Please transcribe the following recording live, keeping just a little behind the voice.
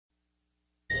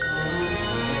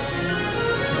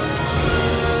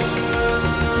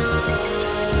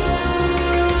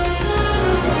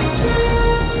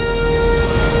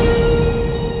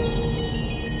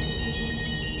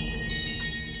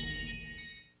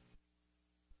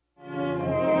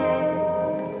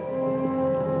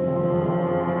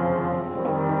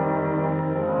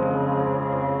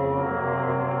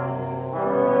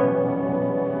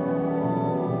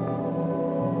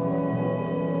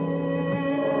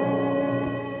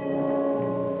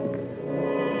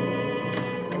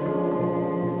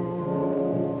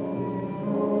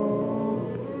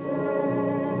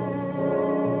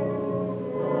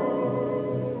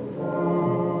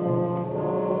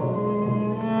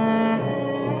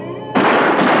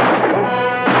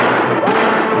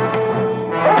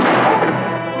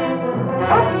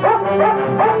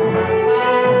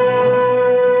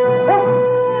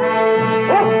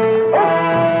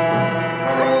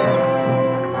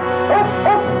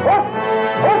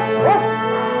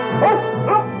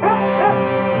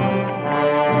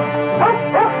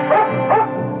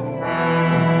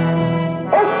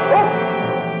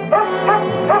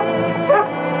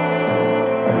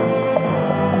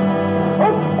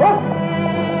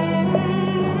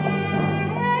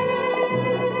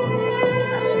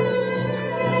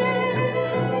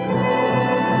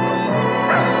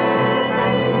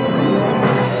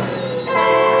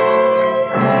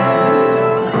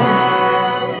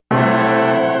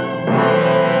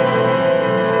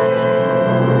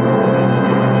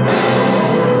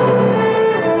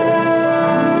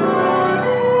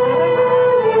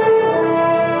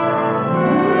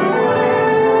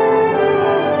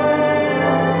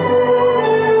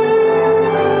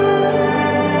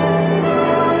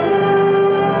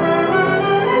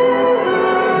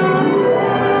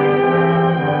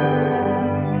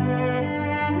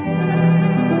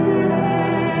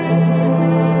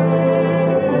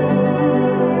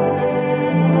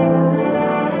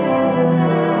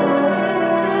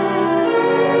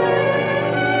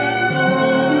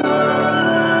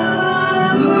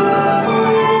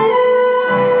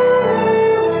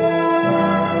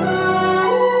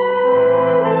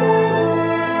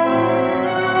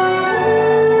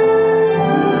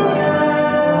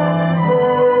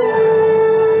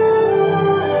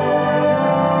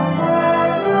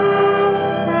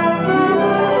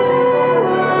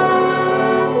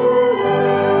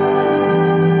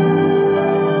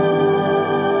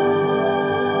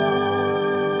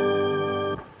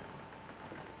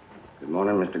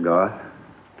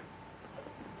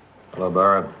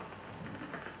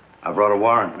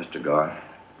warrant, Mr. Garth,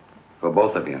 for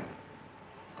both of you.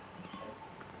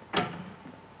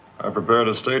 I prepared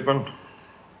a statement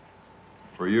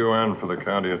for you and for the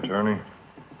county attorney.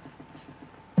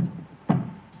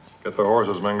 Get the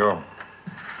horses, Mingo.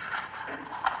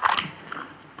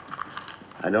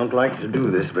 I don't like to do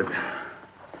this, but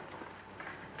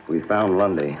we found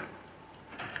Lundy.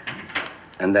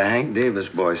 And the Hank Davis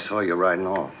boys saw you riding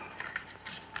off.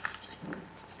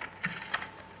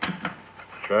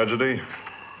 Tragedy,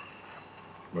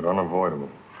 but unavoidable.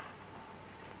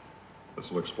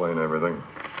 This will explain everything.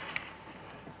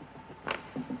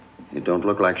 You don't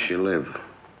look like she'll live.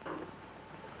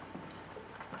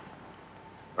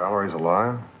 Valerie's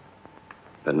alive?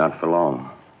 But not for long.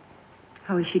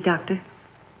 How is she, Doctor?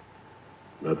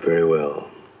 Not very well.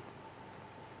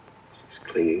 She's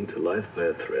clinging to life by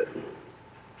a thread.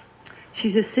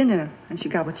 She's a sinner, and she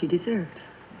got what she deserved.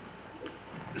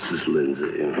 Mrs.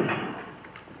 Lindsay,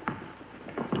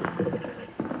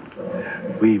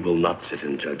 we will not sit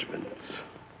in judgments.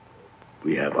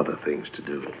 We have other things to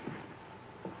do.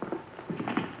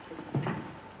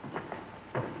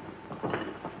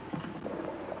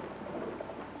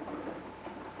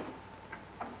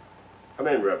 Come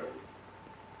in, Reverend.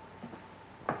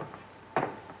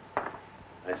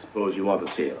 I suppose you want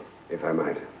to see her. If I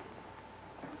might.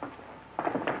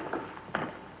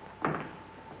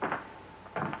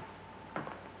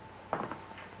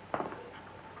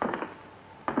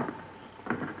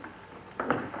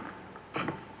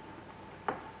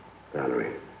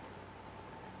 Valerie.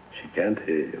 She can't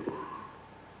hear you.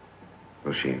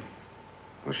 Will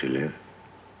she live?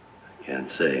 I can't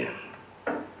say.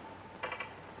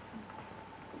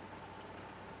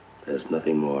 There's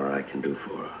nothing more I can do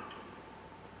for her.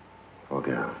 Poor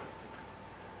girl.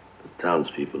 The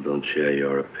townspeople don't share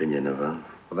your opinion of her.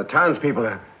 Well, the townspeople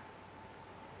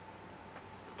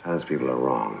are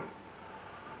wrong.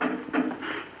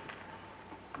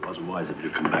 It wasn't wise of you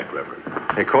to come back, Reverend.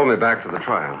 They called me back for the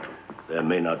trial. There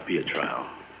may not be a trial.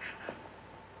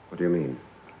 What do you mean?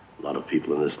 A lot of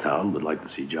people in this town would like to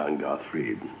see John Garth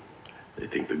freed. They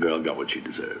think the girl got what she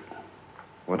deserved.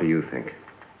 What do you think?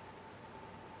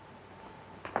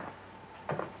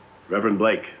 Reverend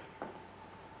Blake,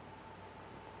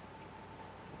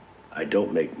 I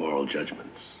don't make moral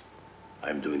judgments.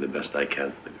 I'm doing the best I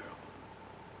can for the girl.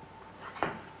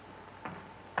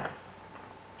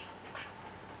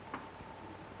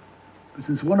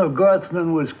 Since one of Garth's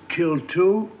men was killed,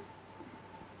 too,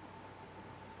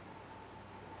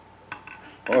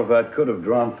 Horvat could have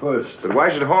drawn first. But why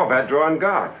should Horvat draw on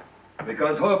Garth?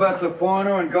 Because Horvat's a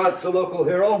foreigner and Garth's a local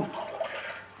hero.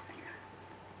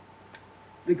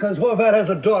 Because Horvat has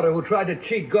a daughter who tried to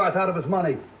cheat Garth out of his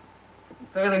money.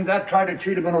 Failing that, tried to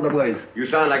cheat him in other ways. You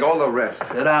sound like all the rest.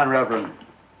 Sit down, Reverend.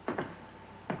 I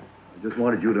just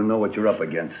wanted you to know what you're up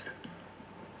against.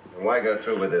 And why go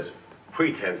through with this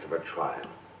pretense of a trial?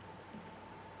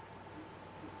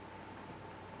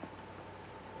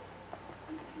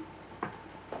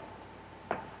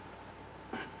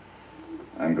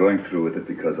 I'm going through with it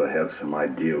because I have some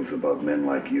ideals about men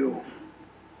like you.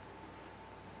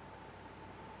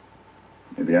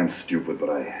 Maybe I'm stupid, but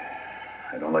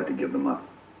I don't like to give them up.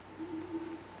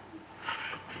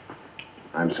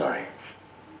 I'm sorry.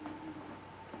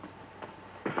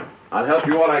 I'll help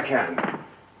you all I can.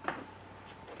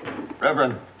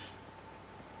 Reverend.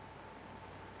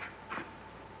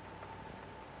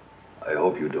 I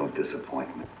hope you don't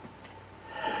disappoint me.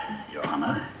 Your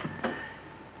Honor.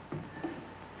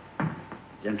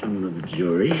 Gentlemen of the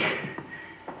jury,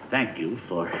 thank you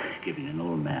for giving an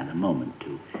old man a moment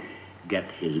to get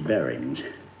his bearings.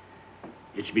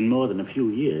 It's been more than a few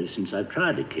years since I've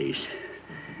tried a case.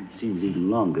 It seems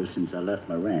even longer since I left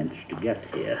my ranch to get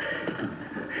here.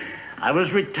 I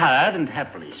was retired, and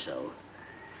happily so.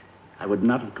 I would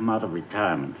not have come out of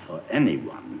retirement for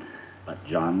anyone but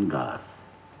John Garth,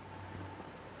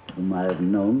 whom I have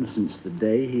known since the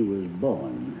day he was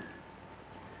born.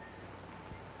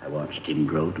 I watched him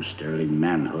grow to sterling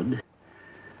manhood.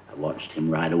 I watched him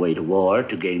ride away to war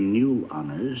to gain new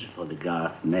honors for the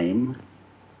Garth name.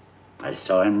 I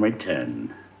saw him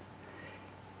return.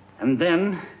 And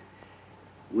then,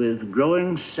 with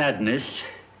growing sadness,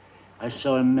 I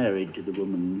saw him married to the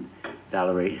woman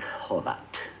Valerie Horvat.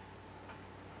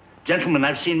 Gentlemen,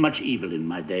 I've seen much evil in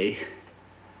my day,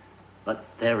 but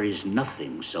there is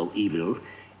nothing so evil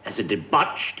as a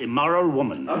debauched, immoral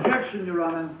woman. Objection, Your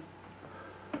Honor.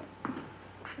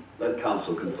 Let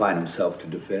counsel confine himself to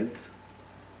defense.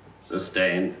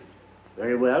 Sustained.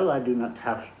 Very well, I do not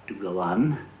have to go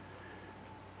on.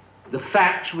 The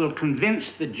facts will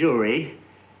convince the jury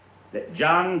that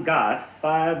John Garth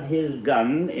fired his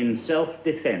gun in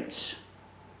self-defense.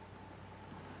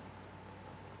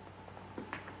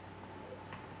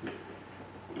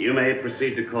 You may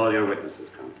proceed to call your witnesses,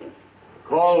 Counselor.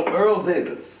 Call Earl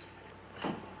Davis.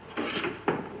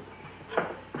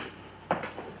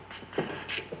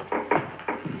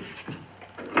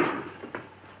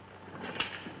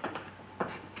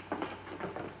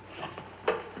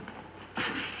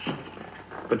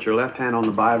 Put your left hand on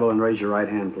the Bible and raise your right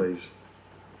hand, please.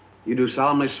 You do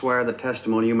solemnly swear the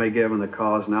testimony you may give in the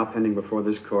cause now pending before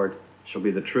this court shall be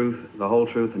the truth, the whole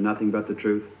truth, and nothing but the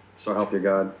truth. So help you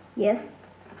God. Yes.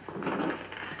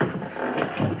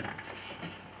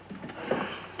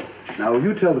 Now, will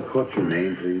you tell the court your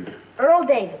name, please? Earl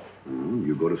Davis.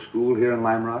 You go to school here in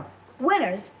Lime Rock?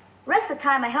 Winters. Rest of the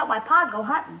time I help my pa go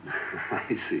hunting.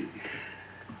 I see.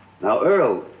 Now,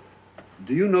 Earl,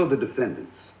 do you know the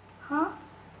defendants? Huh?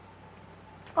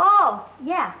 Oh,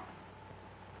 yeah.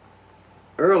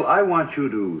 Earl, I want you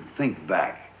to think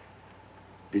back.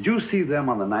 Did you see them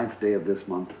on the 9th day of this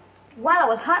month? While I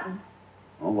was hunting.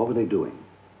 Oh, what were they doing?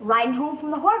 Riding home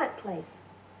from the Horvat place.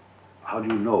 How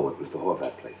do you know it was the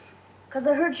Horvat place? 'Cause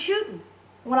I heard shooting.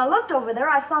 When I looked over there,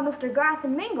 I saw Mr. Garth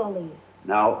and Mingo leave.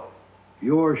 Now,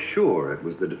 you're sure it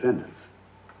was the defendants?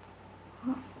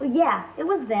 Well, yeah, it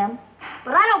was them.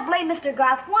 But I don't blame Mr.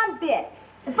 Garth one bit.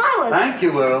 If I was... Thank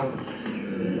you, Earl.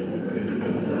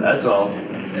 That's all.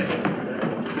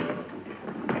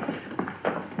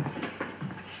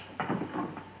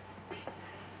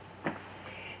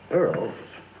 Earl,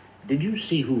 did you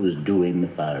see who was doing the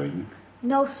firing?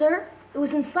 No, sir. It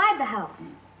was inside the house.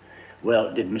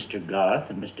 Well, did Mr. Garth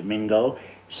and Mr. Mingo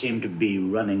seem to be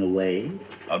running away?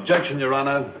 Objection, Your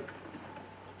Honor.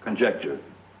 Conjecture.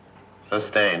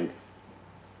 Sustained.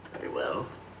 Very well.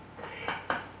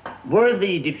 Were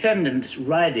the defendants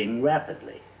riding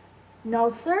rapidly? No,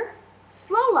 sir.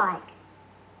 Slow-like.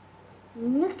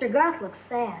 Mr. Garth looks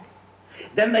sad.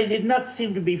 Then they did not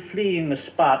seem to be fleeing a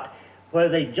spot where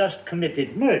they just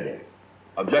committed murder.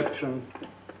 Objection.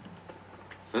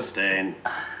 Sustained.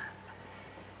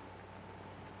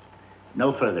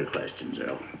 No further questions,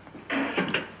 Earl.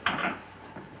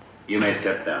 You may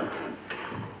step down.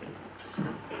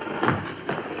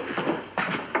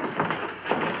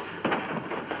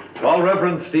 Call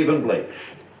Reverend Stephen Blake.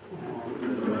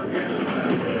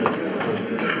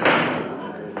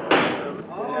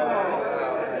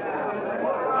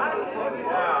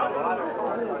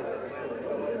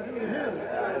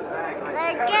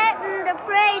 They're getting the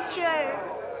preacher.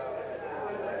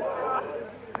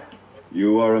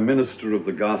 You are a minister of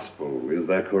the gospel, is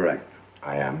that correct?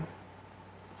 I am.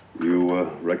 You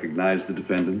recognize the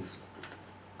defendants?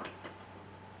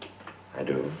 I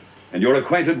do. And you're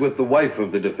acquainted with the wife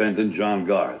of the defendant, John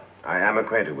Garth? I am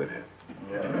acquainted with her.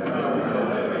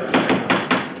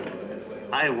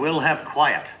 I will have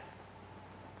quiet.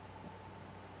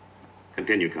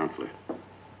 Continue, Counselor.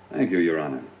 Thank you, Your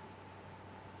Honor.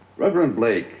 Reverend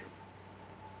Blake,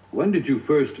 when did you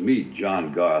first meet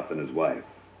John Garth and his wife?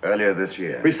 Earlier this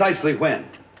year. Precisely when?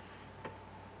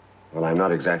 Well, I'm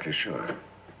not exactly sure.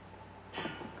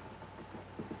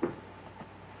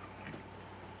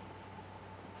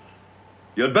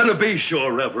 You'd better be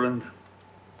sure, Reverend.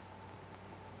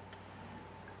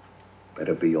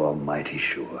 Better be almighty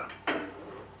sure.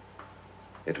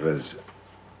 It was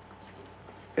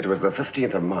the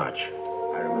 15th of March,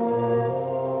 I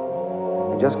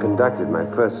remember. I just conducted my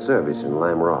first service in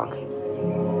Lime Rock.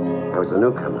 I was a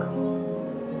newcomer,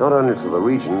 not only to the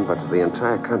region, but to the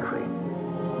entire country.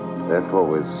 Therefore,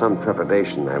 with some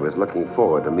trepidation, I was looking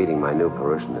forward to meeting my new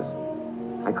parishioners.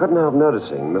 I couldn't help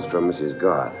noticing Mr. and Mrs.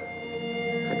 Garth.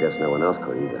 I guess no one else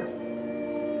could either.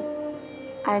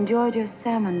 I enjoyed your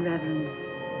sermon, Reverend.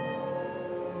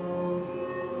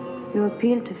 You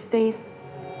appealed to faith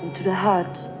and to the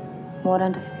heart more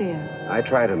than to fear. I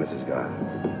try to, Mrs. Garth.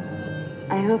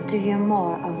 I hope to hear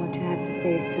more of what you have to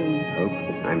say soon.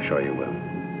 Hope? I'm sure you will.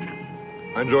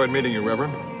 I enjoyed meeting you,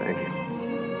 Reverend. Thank you.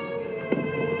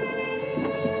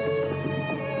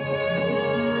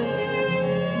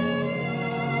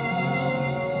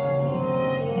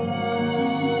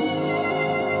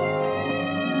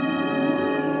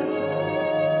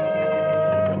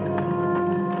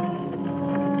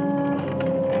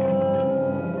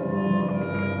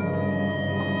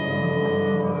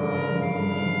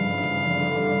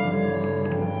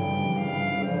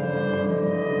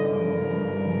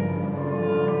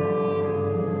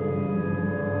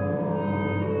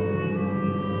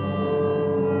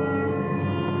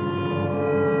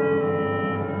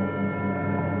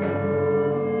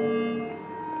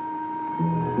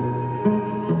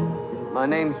 My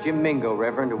name's Jim Mingo,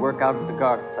 Reverend, to work out at the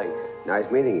Garth place. Nice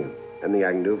meeting you. Anything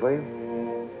I can do for you?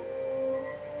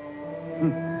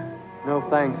 No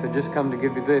thanks. I just come to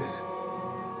give you this.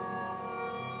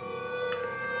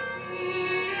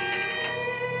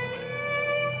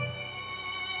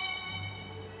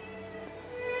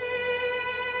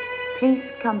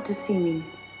 come to see me.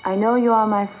 I know you are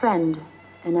my friend,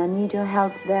 and I need your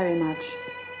help very much.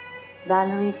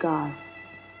 Valerie Garth.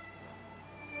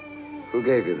 Who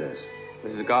gave you this?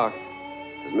 Mrs. Garth.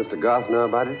 Does Mr. Garth know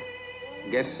about it?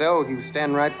 Guess so. He was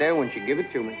standing right there when she gave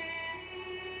it to me.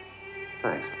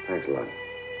 Thanks. Thanks a lot.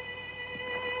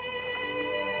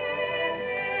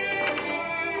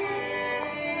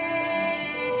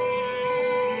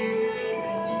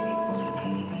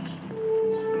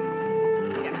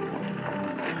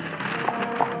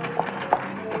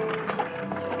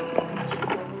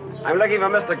 I'm looking for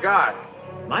Mr. Garth.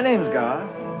 My name's Garth.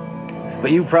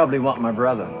 But you probably want my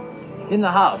brother. In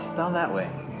the house, down that way.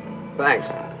 Thanks.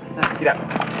 Get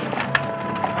up.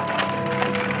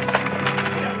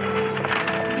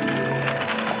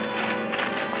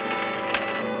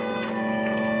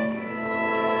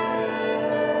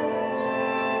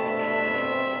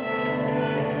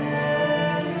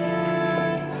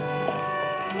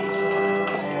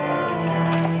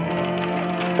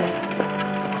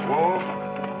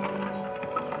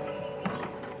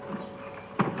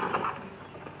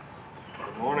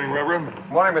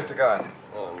 Morning, Mr. Garth.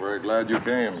 Well, I'm very glad you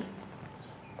came.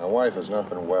 My wife has not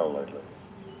been well lately.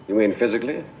 You mean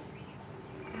physically?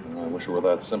 I wish it were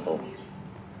that simple.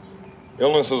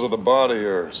 Illnesses of the body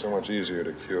are so much easier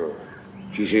to cure.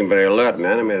 She seemed very alert and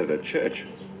animated at church.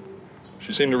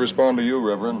 She seemed to respond to you,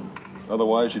 Reverend.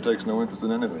 Otherwise, she takes no interest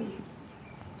in anything.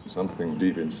 Something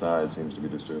deep inside seems to be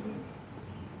disturbing her.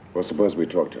 Well, suppose we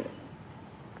talk to her.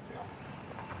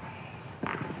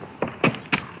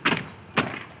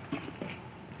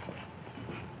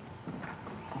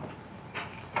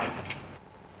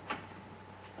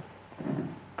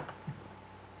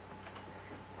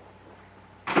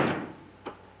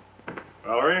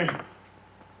 Valerie?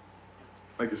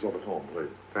 Make yourself at home, please.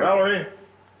 Thanks. Valerie?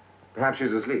 Perhaps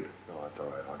she's asleep. No, that's all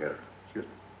right. I'll get her. Excuse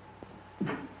me.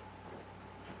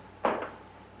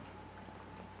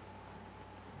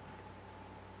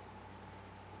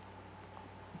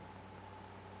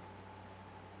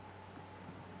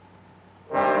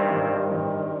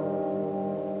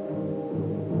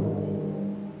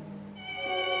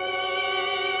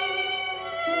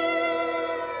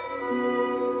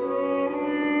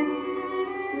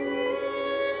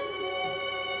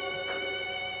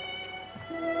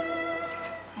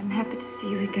 See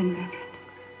you again, Reverend.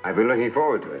 I've been looking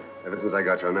forward to it ever since I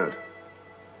got your note.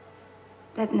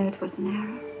 That note was an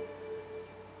error.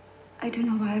 I don't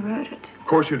know why I wrote it. Of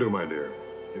course you do, my dear.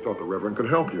 You thought the Reverend could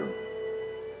help you.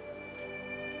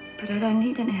 But I don't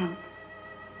need any help.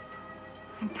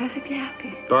 I'm perfectly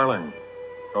happy. Darling,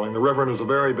 the Reverend is a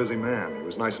very busy man. He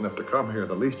was nice enough to come here.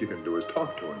 The least you can do is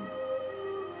talk to him.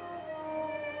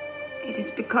 It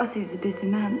is because he's a busy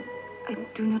man. I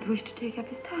do not wish to take up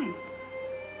his time.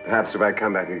 Perhaps if I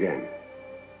come back again.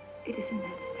 It isn't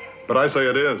necessary. But I say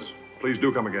it is. Please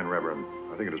do come again, Reverend.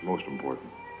 I think it is most important.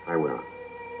 I will.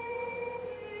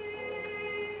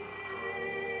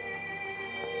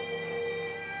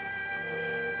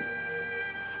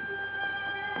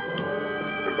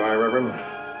 Goodbye, Reverend.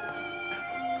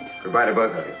 Goodbye to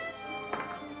both of you.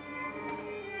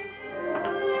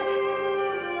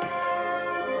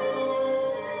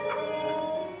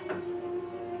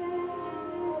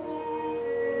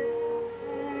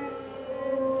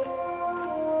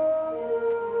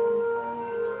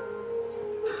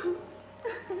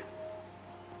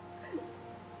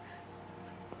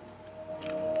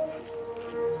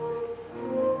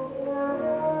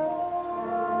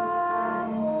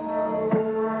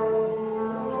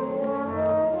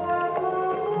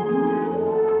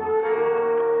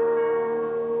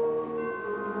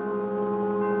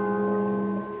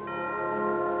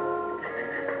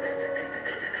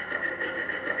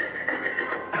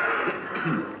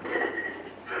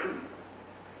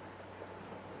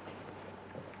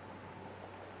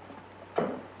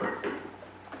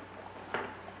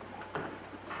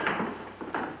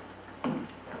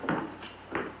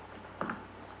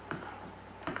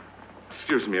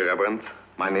 Excuse me, Reverend.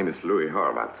 My name is Louis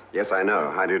Horvath. Yes, I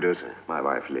know. How do you do, sir? My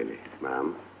wife, Lily.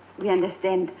 Ma'am? We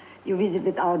understand you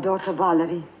visited our daughter,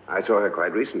 Valerie. I saw her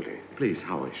quite recently. Please,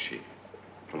 how is she?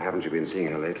 Well, haven't you been seeing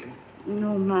her lately?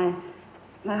 No,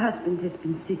 my husband has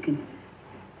been sick, and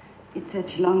it's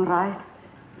such a long ride.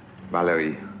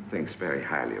 Valerie thinks very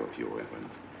highly of you, Reverend.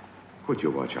 Could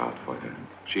you watch out for her?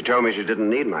 She told me she didn't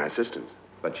need my assistance.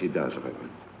 But she does,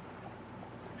 Reverend.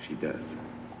 She does.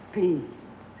 Please,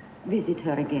 visit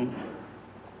her again.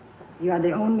 You are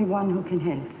the only one who can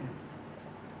help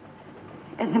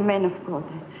her. As a man of God,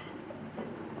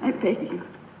 I beg you.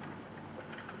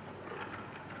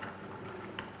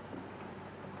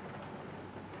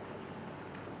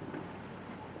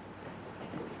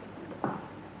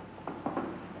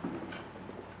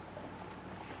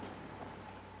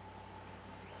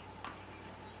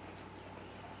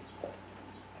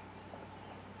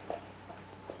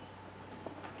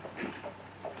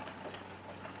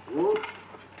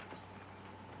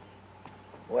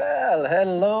 Well,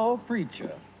 hello,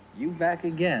 preacher. You back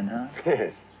again, huh?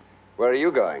 Yes. Where are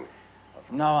you going?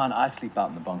 From now on, I sleep out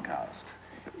in the bunkhouse.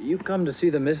 You come to see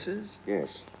the missus? Yes.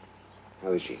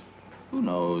 How is she? Who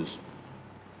knows?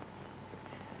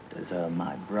 Does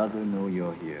my brother know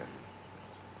you're here?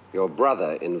 Your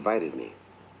brother invited me.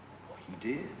 Oh,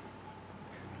 he did?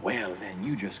 Well, then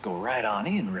you just go right on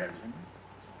in, Reverend.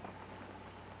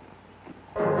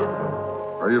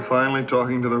 Are you finally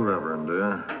talking to the Reverend,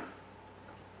 dear?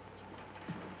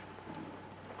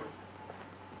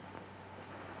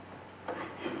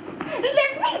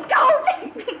 Let me go!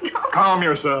 Let me go! Calm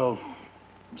yourself.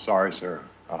 I'm sorry, sir.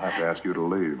 I'll have to ask you to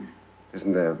leave.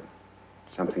 Isn't there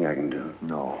something I can do?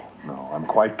 No. I'm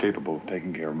quite capable of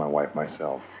taking care of my wife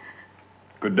myself.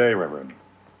 Good day, Reverend.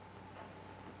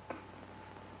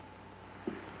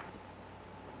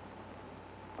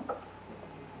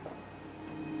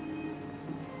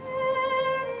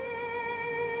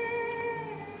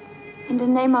 In the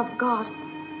name of God,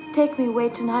 take me away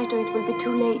tonight or it will be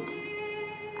too late.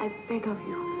 I beg of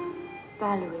you,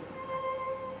 Valerie.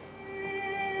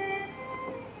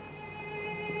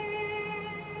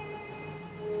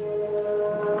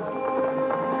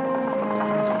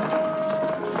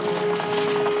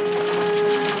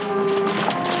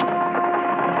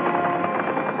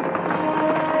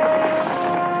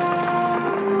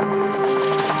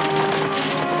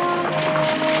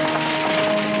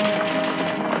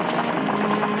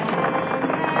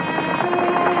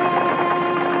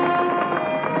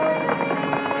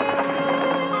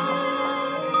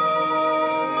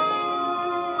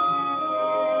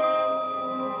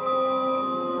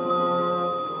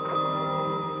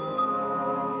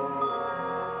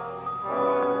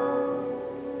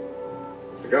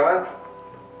 Garth?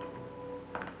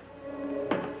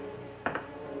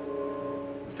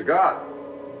 Mr. Garth?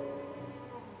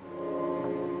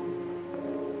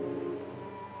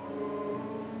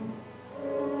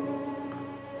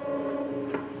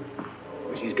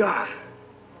 Mrs. Garth?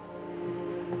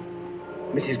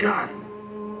 Mrs. Garth?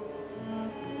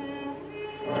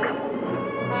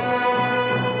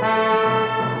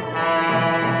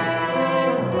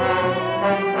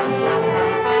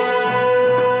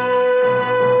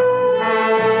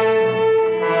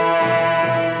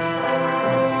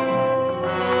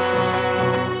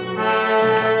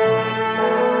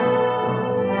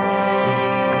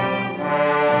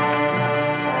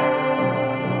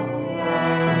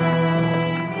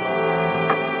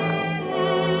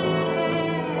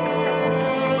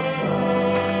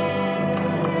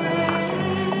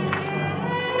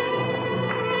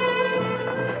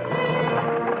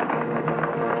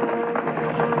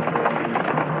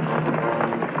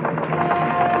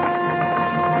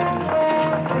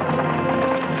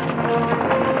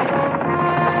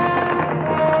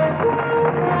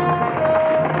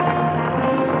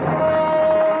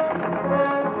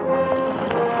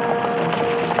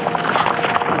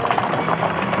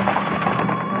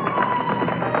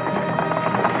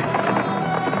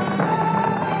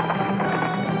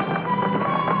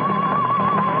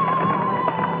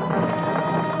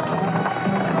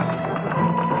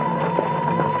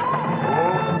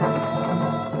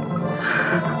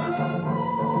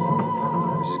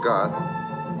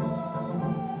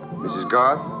 Mrs.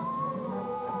 Garth?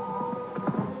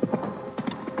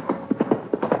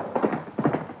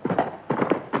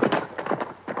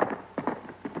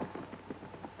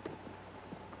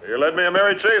 You led me a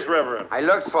merry chase, Reverend. I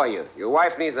looked for you. Your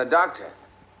wife needs a doctor.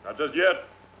 Not just yet.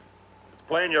 It's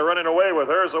plain you're running away with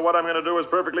her, so what I'm going to do is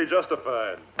perfectly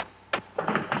justified.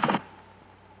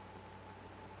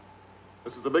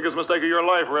 This is the biggest mistake of your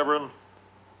life, Reverend.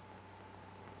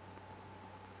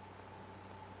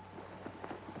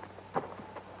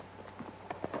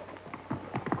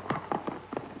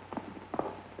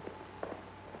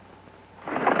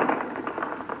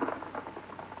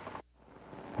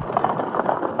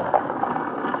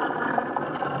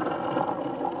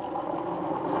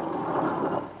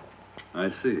 I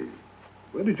see.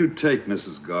 Where did you take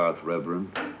Mrs. Garth,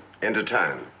 Reverend? Into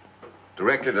town.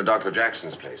 Directly to Dr.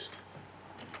 Jackson's place.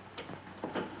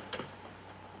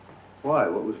 Why?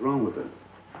 What was wrong with her?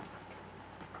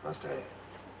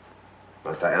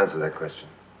 Must I answer that question?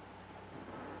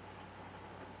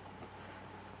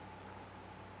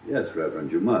 Yes,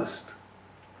 Reverend, you must.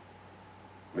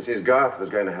 Mrs. Garth was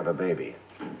going to have a baby.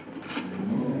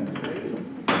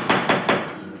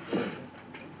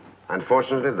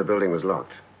 Unfortunately, the building was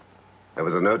locked. There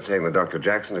was a note saying that Dr.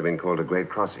 Jackson had been called to Great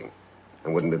Crossing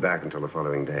and wouldn't be back until the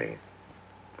following day.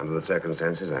 Under the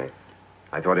circumstances,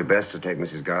 I thought it best to take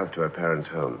Mrs. Garth to her parents'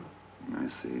 home. I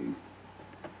see.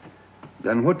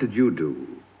 Then what did you do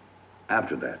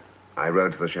after that? I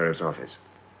rode to the sheriff's office.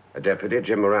 A deputy,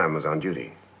 Jim Moran, was on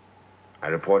duty. I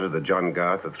reported that John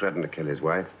Garth had threatened to kill his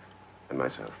wife and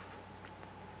myself.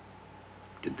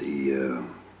 Did the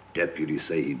deputy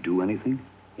say he'd do anything?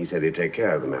 He said he'd take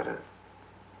care of the matter.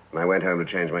 And I went home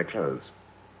to change my clothes.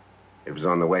 It was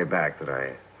on the way back that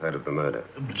I heard of the murder.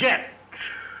 Object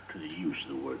to the use of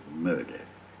the word murder.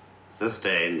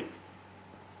 Sustained.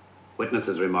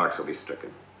 Witness's remarks will be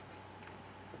stricken.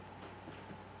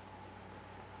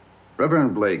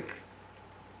 Reverend Blake,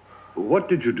 what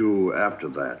did you do after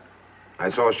that? I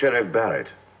saw Sheriff Barrett,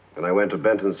 and I went to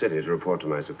Benton City to report to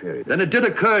my superior. Then it did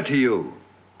occur to you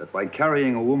that by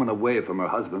carrying a woman away from her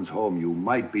husband's home, you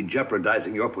might be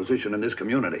jeopardizing your position in this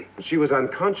community. She was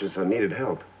unconscious and needed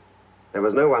help. There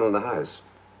was no one in the house.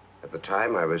 At the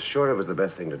time, I was sure it was the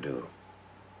best thing to do.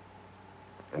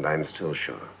 And I'm still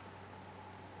sure.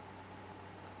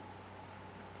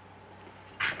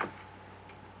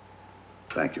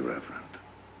 Thank you, Reverend.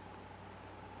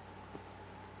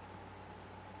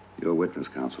 Your witness,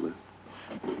 Counselor.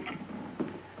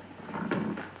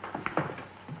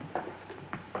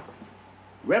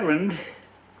 Reverend,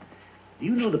 do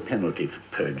you know the penalty for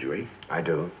perjury? I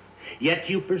do. Yet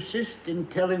you persist in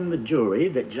telling the jury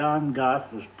that John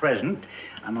Garth was present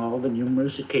on all the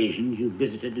numerous occasions you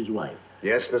visited his wife.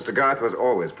 Yes, Mr. Garth was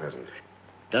always present.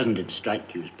 Doesn't it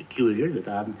strike you as peculiar that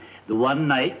on the one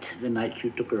night, the night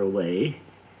you took her away,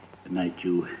 the night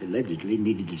you allegedly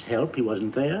needed his help, he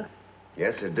wasn't there?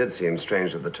 Yes, it did seem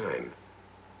strange at the time.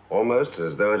 Almost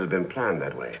as though it had been planned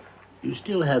that way. You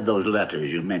still have those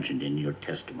letters you mentioned in your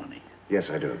testimony. Yes,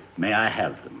 I do. May I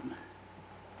have them?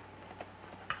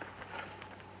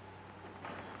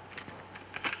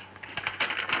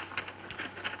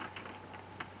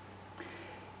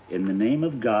 In the name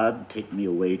of God, take me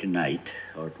away tonight,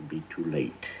 or it will be too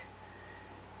late.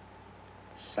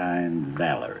 Signed,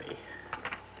 Valerie.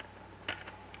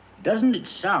 Doesn't it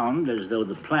sound as though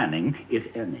the planning, if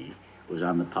any, was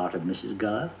on the part of Mrs.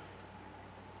 Garth?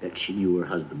 That she knew her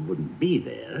husband wouldn't be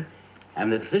there,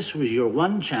 and that this was your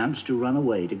one chance to run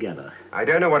away together? I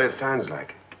don't know what it sounds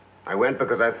like. I went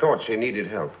because I thought she needed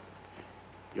help.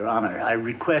 Your Honor, I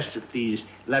request that these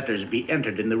letters be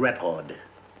entered in the record.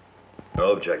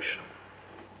 No objection.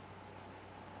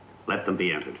 Let them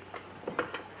be entered.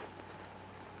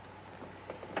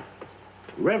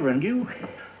 Reverend, you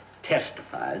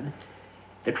testified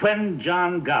that when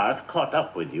John Garth caught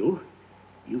up with you,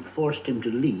 you forced him to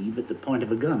leave at the point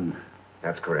of a gun.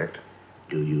 That's correct.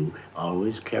 Do you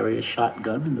always carry a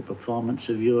shotgun in the performance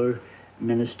of your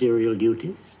ministerial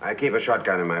duties? I keep a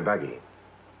shotgun in my buggy.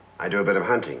 I do a bit of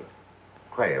hunting.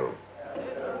 Quail.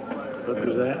 What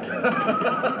was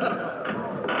that?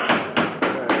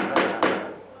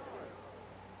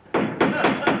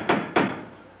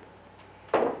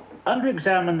 Under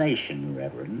examination,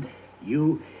 Reverend,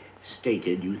 you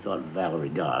stated you thought Valerie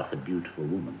Garth a beautiful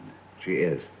woman. She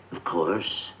is. Of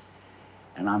course.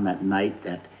 And on that night,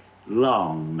 that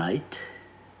long night,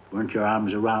 weren't your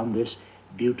arms around this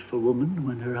beautiful woman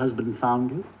when her husband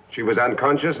found you? She was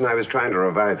unconscious and I was trying to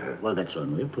revive her. Well, that's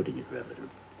one way of putting it, Reverend.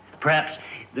 Perhaps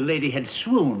the lady had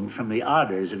swooned from the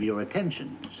ardors of your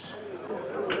attentions.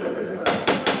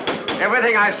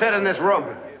 Everything I've said in this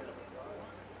room.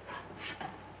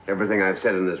 Everything I've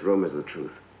said in this room is the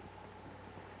truth.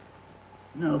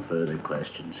 No further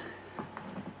questions.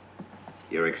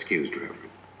 You're excused, Reverend.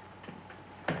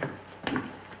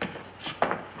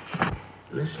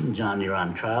 Listen, John, you're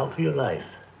on trial for your life.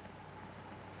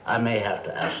 I may have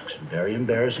to ask some very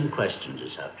embarrassing questions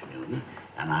this afternoon,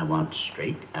 and I want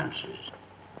straight answers.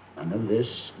 None of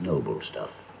this noble stuff.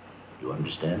 You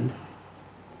understand?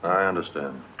 I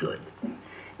understand. Good.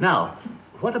 Now,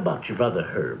 what about your brother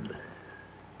Herb?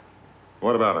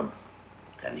 What about him?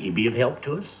 Can he be of help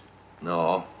to us?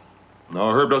 No. No,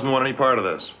 Herb doesn't want any part of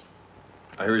this.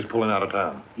 I hear he's pulling out of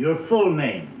town. Your full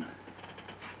name?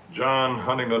 John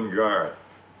Huntington Garth.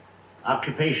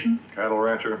 Occupation? Cattle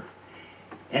rancher.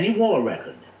 Any war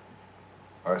record?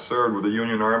 I served with the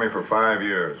Union Army for 5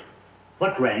 years.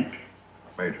 What rank?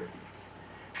 Major.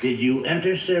 Did you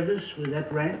enter service with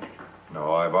that rank?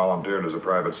 No, I volunteered as a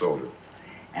private soldier.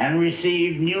 And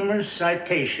received numerous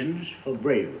citations for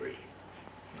bravery?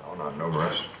 No, not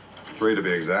numerous. 3 to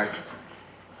be exact.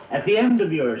 At the end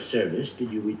of your service,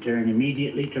 did you return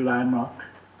immediately to Lime Rock?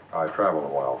 I traveled a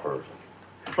while first.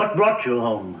 What brought you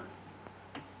home?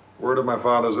 Word of my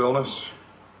father's illness.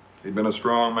 He'd been a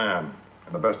strong man,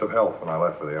 in the best of health when I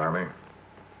left for the Army.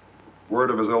 Word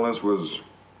of his illness was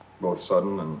both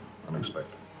sudden and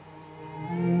unexpected.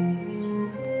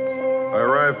 I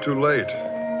arrived too late.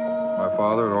 My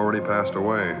father had already passed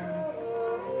away.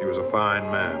 He was a fine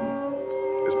man.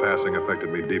 His passing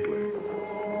affected me deeply.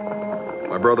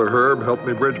 My brother Herb helped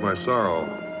me bridge my sorrow.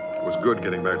 It was good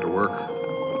getting back to work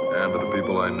and to the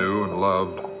people I knew and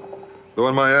loved. Though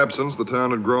in my absence, the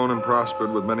town had grown and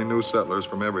prospered with many new settlers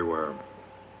from everywhere.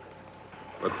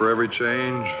 But for every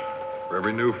change, for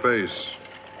every new face,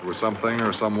 there was something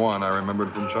or someone I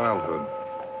remembered from childhood.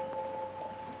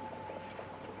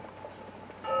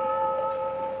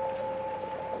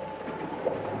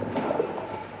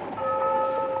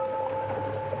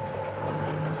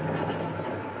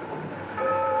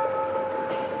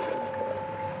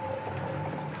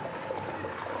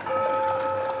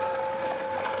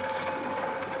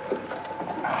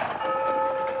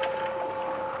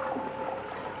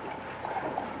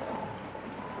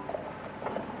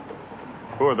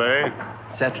 Who are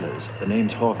they? Settlers. The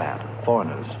name's Horvat.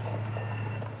 Foreigners.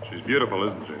 She's beautiful,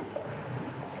 isn't she?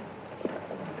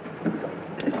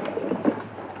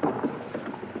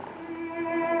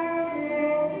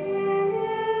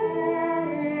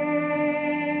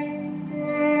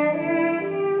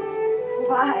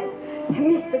 Why,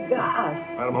 Mr. Garth.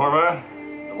 Madam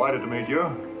Horvath, delighted to meet you.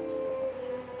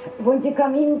 Won't you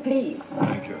come in, please?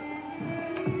 Thank you.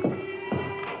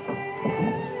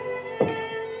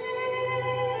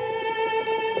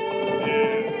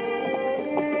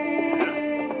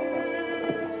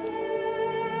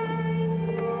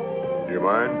 Do you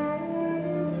mind?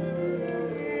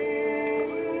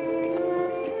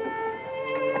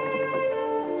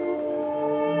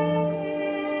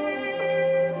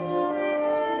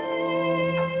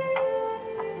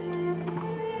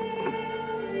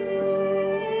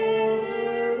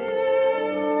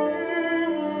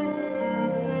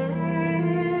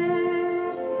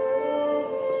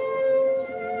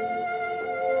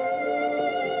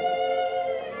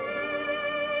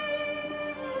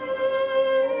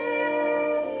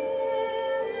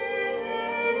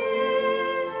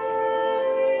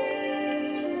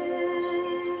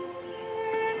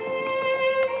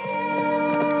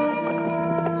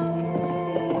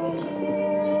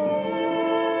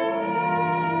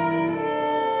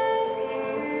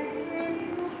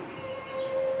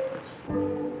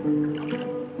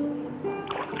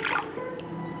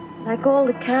 Like all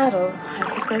the cattle,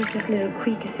 I suppose this little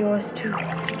creek is yours, too.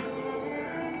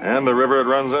 And the river it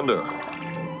runs into.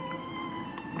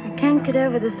 I can't get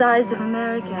over the size of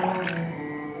America.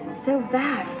 It's so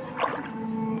vast.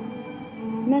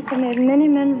 It must have made many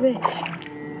men rich.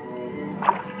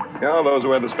 Yeah, those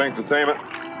who had the strength to tame it.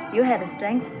 You had the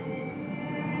strength.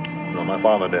 No, my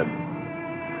father did.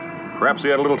 Perhaps he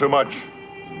had a little too much.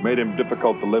 Made him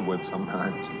difficult to live with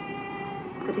sometimes.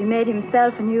 But he made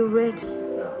himself and you rich.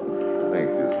 Thank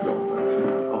you so much.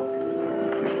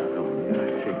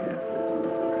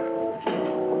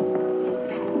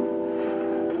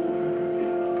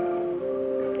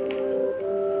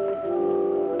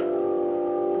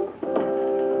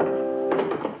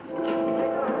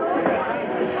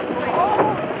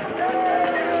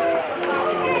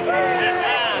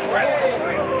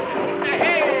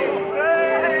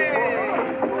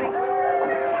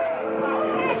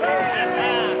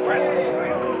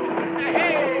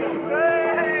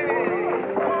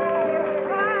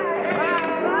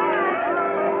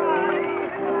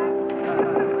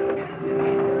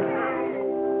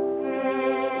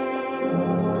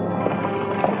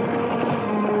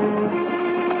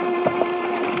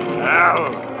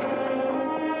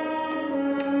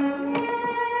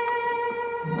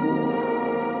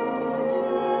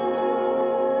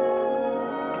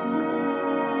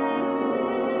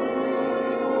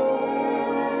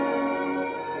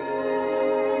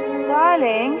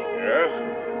 Darling, Yes?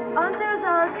 aren't those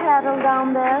our cattle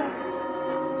down there?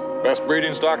 Best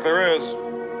breeding stock there is.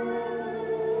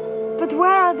 But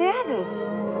where are the others?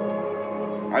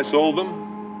 I sold them.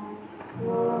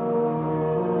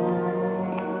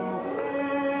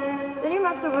 Then you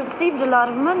must have received a lot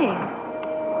of money.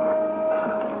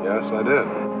 Yes, I did.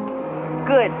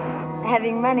 Good.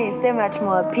 Having money is so much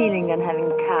more appealing than having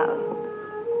cows.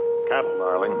 Cattle,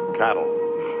 darling, cattle.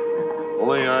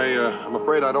 Only I'm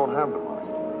afraid I don't have the money.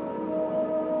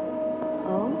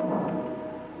 Oh?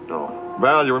 No.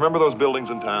 Val, you remember those buildings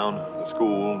in town? The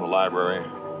school, the library?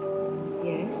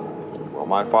 Yes. Well,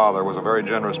 my father was a very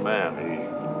generous man.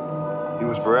 He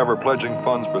was forever pledging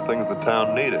funds for things the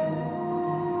town needed.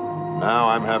 Now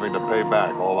I'm having to pay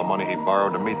back all the money he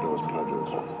borrowed to meet those pledges.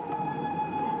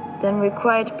 Then we're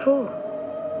quite poor.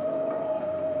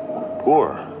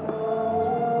 Poor?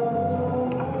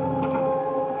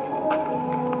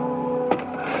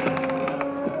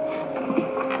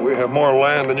 We have more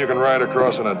land than you can ride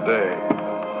across in a day.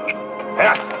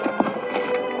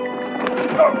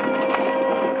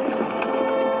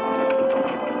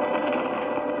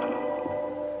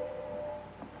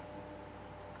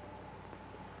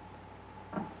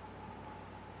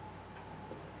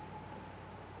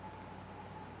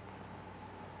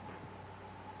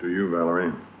 To you,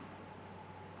 Valerie.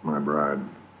 My bride.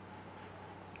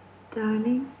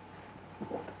 Darling,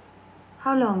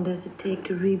 how long does it take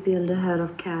to rebuild a herd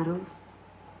of cattle?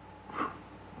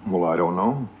 Well, I don't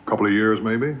know. A couple of years,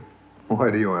 maybe. Why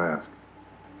do you ask?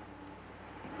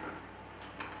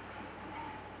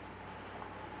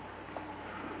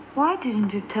 Why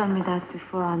didn't you tell me that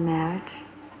before our marriage?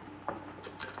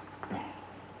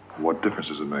 What difference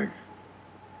does it make?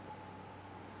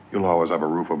 You'll always have a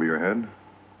roof over your head,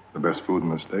 the best food in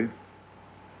the state.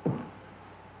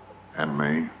 And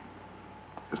me.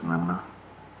 Isn't that enough?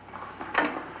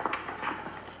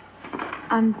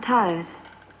 I'm tired.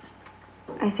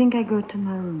 I think I go to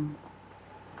my room.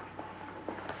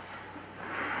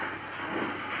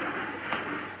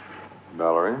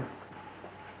 Valerie?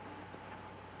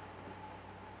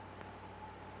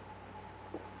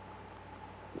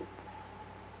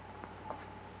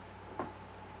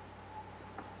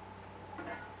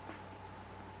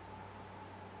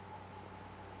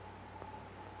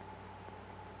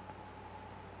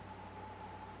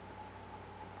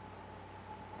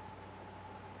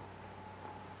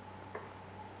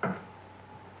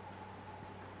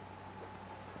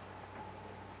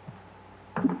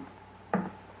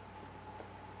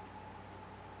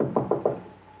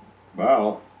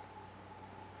 Val?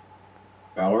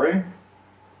 Valerie?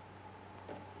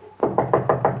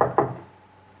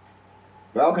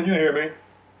 Val, can you hear me?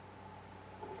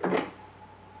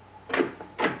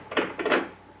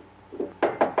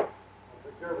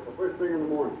 Take care of it the first thing in the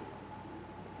morning.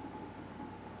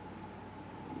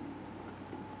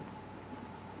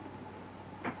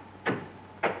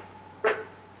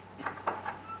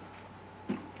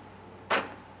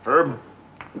 Herb?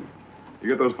 You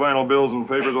get those final bills and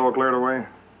papers all cleared away?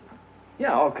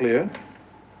 Yeah, all clear.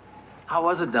 How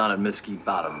was it down at Mesquite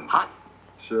Bottom? Hot?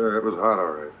 Sure, it was hot,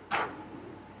 all right.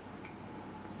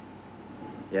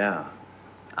 Yeah,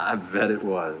 I bet it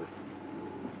was.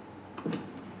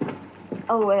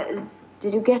 Oh,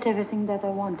 did you get everything that I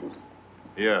wanted?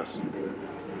 Yes.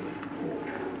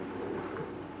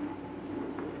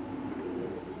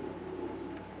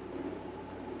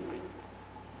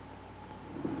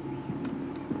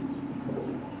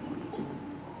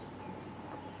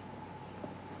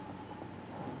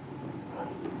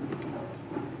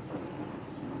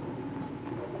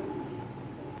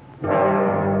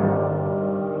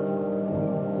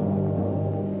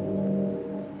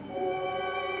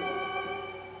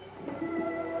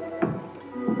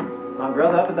 My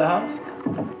brother up at the house?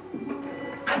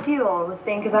 Do you always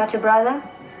think about your brother?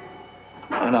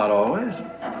 No, not always.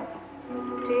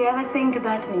 Do you ever think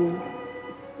about me?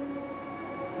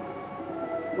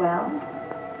 Well,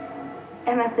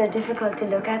 am I so difficult to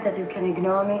look at that you can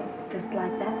ignore me just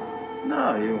like that?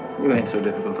 No, you ain't so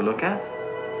difficult to look at.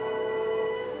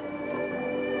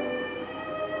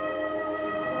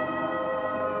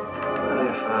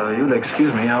 Well, if you'll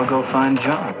excuse me, I'll go find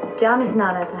John. John is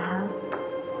not at the house.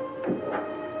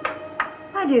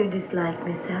 Why do you dislike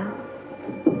me so?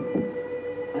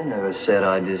 I never said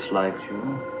I disliked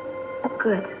you.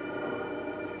 Good.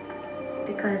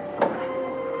 Because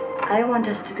I want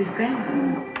us to be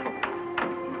friends.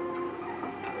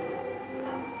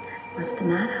 What's the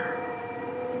matter?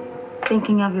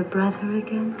 Thinking of your brother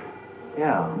again?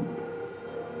 Yeah.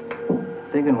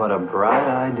 Thinking what a bright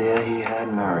idea he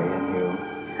had marrying you.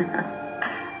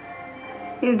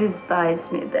 You despise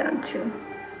me, don't you?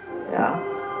 Yeah?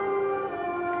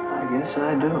 I guess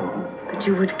I do. But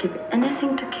you would give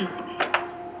anything to kiss me.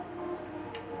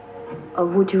 Or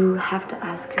would you have to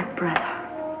ask your brother?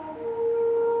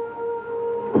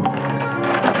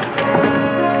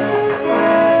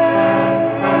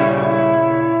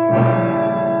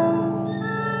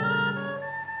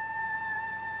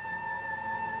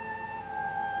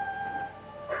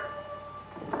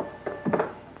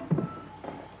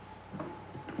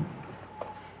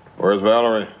 Where's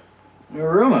Valerie?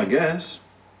 Your room, I guess.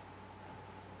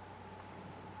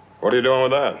 What are you doing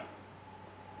with that?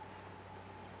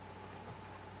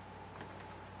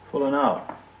 Pulling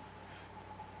out.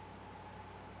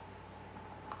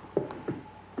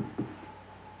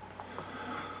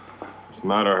 What's the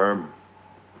matter, Herb?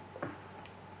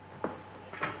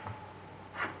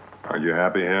 Are you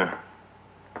happy here?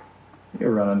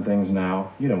 You're running things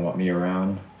now. You don't want me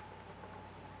around.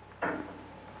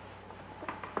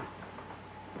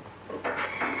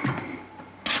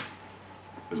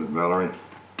 Is it Valerie?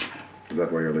 Is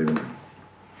that why you're leaving?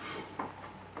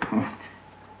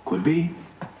 Could be.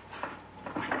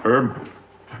 Herb?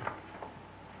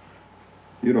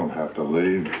 You don't have to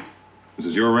leave. This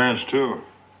is your ranch, too.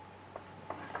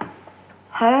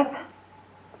 Herb?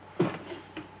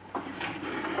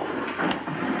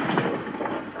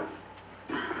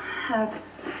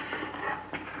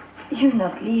 You're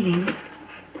not leaving.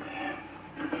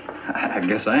 I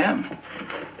guess I am.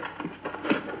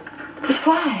 But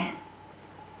why?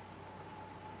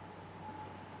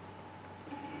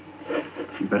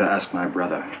 You better ask my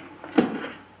brother.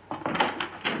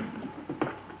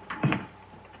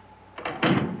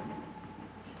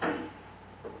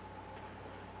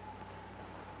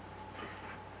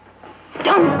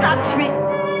 Don't touch me!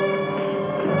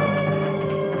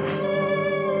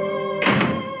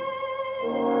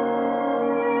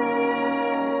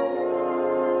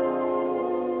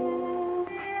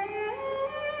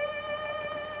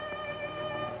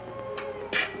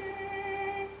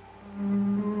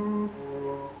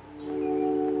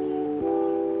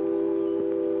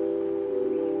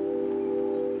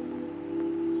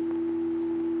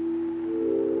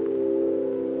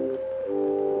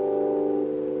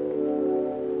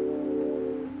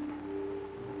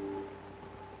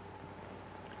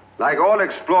 Like all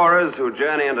explorers who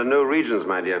journey into new regions,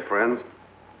 my dear friends,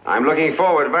 I'm looking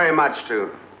forward very much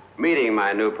to meeting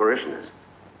my new parishioners.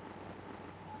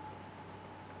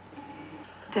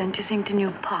 Don't you think the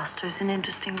new pastor's an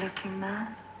interesting-looking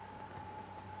man?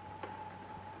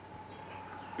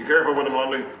 Be careful with him,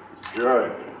 Lundy. Sure.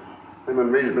 Him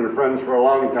and me's been friends for a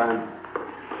long time.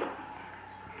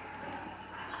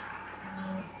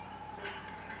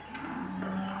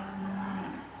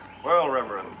 Well,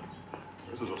 Reverend,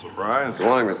 this is a surprise. Good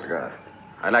morning, Mr. Garth.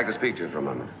 I'd like to speak to you for a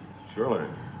moment. Surely.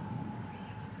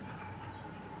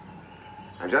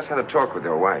 I just had a talk with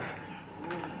your wife.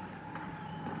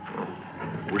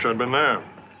 Wish I'd been there.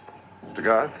 Mr.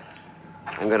 Garth,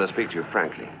 I'm going to speak to you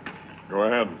frankly. Go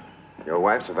ahead. Your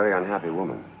wife's a very unhappy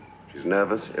woman. She's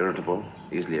nervous, irritable,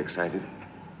 easily excited.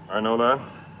 I know that.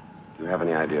 Do you have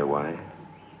any idea why?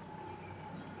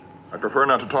 I prefer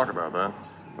not to talk about that.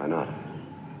 Why not?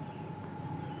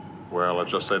 Well,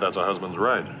 let's just say that's a husband's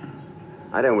right.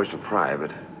 I don't wish to pry, but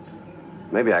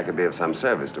maybe I could be of some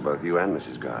service to both you and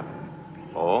Mrs. Garth.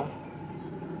 Oh?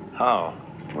 How?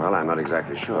 Well, I'm not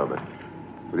exactly sure, but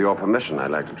with your permission,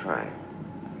 I'd like to try.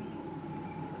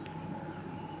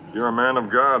 You're a man of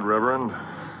God, Reverend.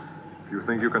 If you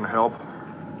think you can help,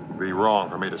 it'd be wrong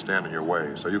for me to stand in your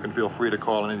way, so you can feel free to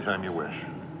call anytime you wish.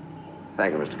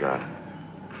 Thank you, Mr. Garth.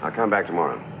 I'll come back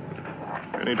tomorrow.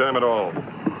 Anytime at all.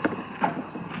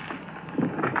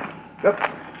 Yep.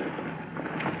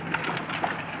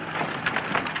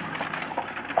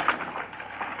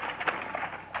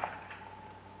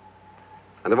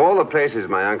 And of all the places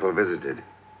my uncle visited,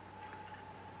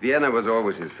 Vienna was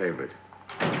always his favorite.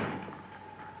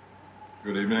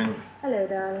 Good evening. Hello,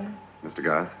 darling. Mr.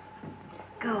 Garth,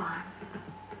 Go on.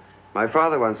 my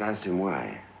father once asked him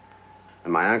why.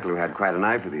 And my uncle, who had quite an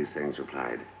eye for these things,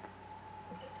 replied,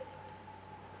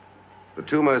 "The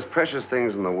two most precious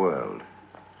things in the world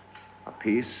are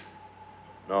peace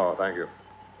No, thank you.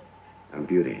 and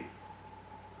beauty.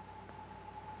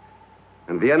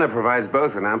 And Vienna provides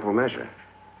both in ample measure.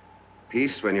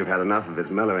 Peace when you've had enough of its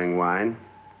mellowing wine,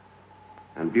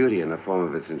 and beauty in the form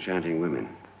of its enchanting women,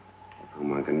 of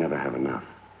whom one can never have enough."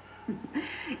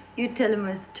 You tell a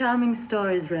most charming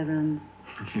stories, Reverend.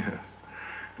 Yes.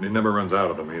 And he never runs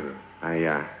out of them either.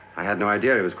 I had no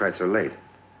idea it was quite so late.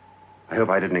 I hope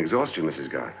I didn't exhaust you, Mrs.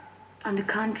 Garth. On the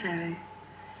contrary,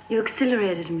 you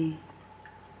exhilarated me.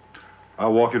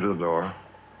 I'll walk you to the door.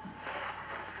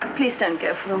 Please don't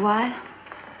go for a while.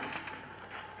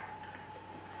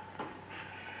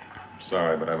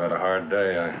 Sorry, but I've had a hard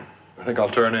day. I think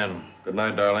I'll turn in. Good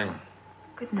night, darling.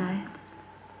 Good night.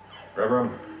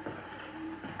 Reverend?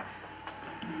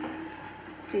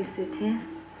 Please sit here.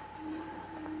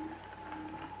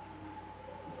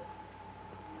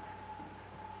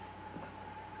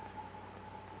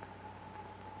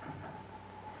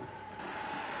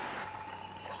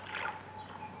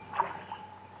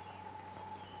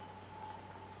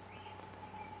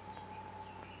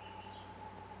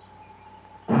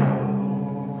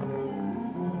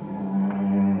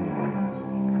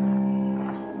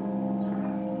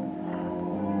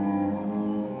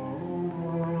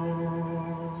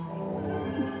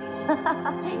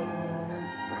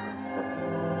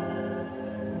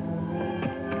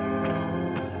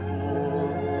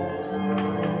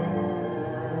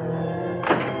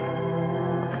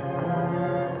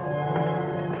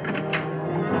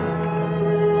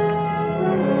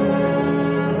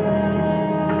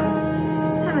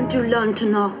 Haven't you learned to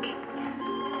knock?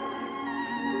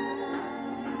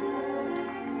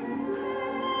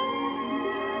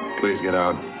 Please get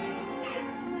out.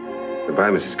 Goodbye,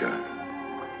 Mrs. Garth.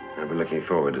 I've been looking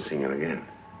forward to seeing you again.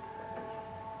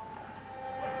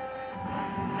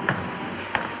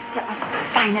 That was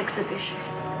a fine exhibition.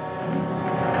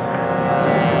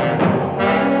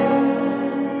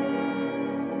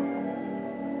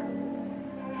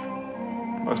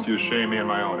 Must you shame me in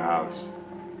my own house?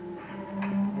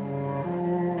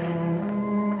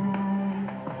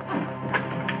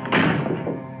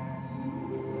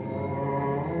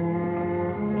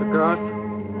 Mr. Garth?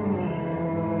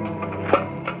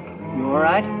 You all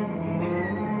right?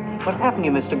 What happened to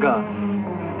you, Mr. Garth?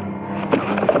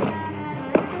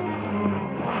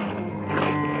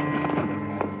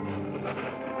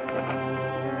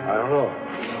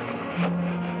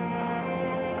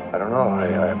 I don't know.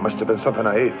 I must have been something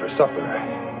I ate for supper.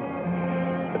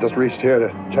 I just reached here to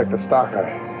check the stock.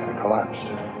 I collapsed.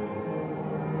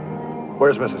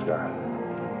 Where's Mrs. Garth?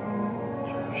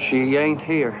 She ain't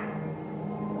here.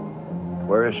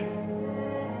 Where is she?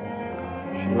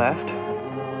 She left.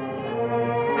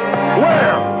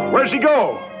 Where? Where'd she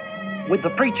go? With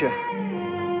the preacher.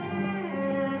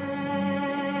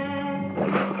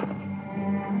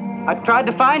 I tried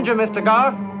to find you, Mr.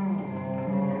 Garth.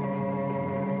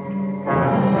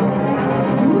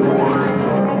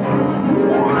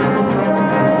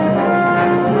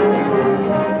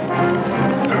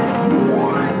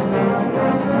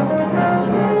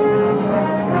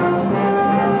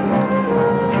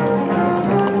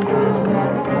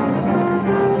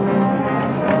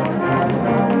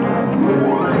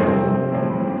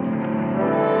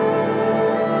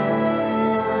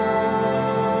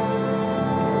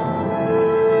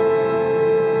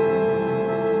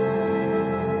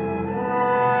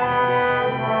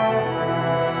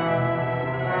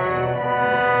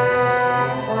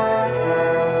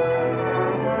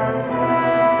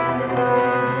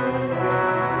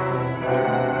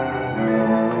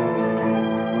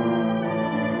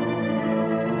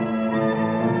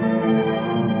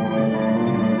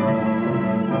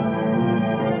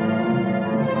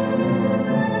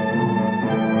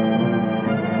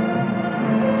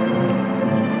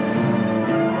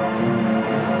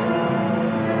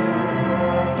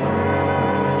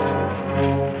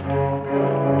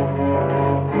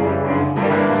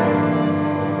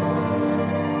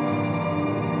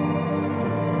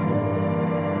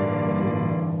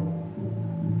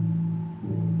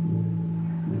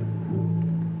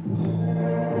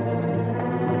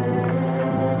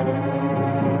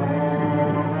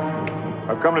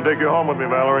 I've come to take you home with me,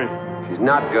 Valerie. She's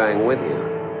not going with you.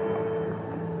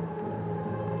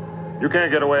 You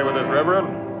can't get away with this, Reverend.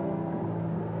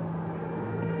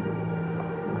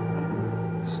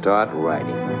 Start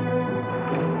writing.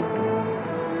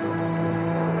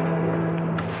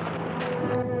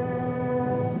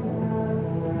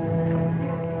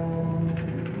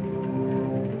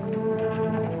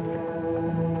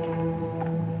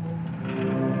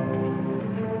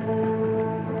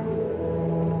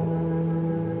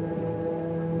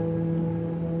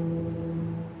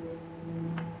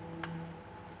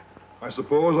 I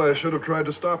suppose I should have tried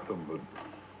to stop them, but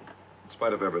in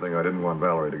spite of everything, I didn't want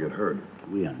Valerie to get hurt.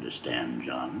 We understand,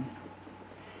 John.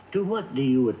 To what do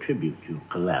you attribute your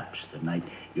collapse the night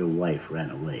your wife ran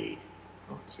away?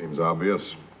 Well, it seems obvious.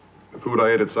 The food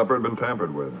I ate at supper had been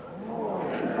tampered with.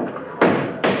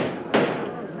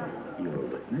 You're a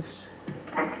witness.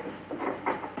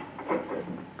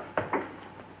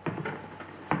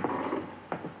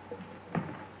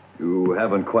 You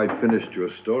haven't quite finished your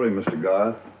story, Mr.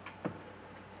 Garth.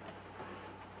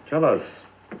 Tell us,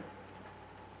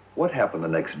 what happened the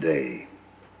next day?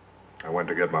 I went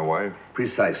to get my wife.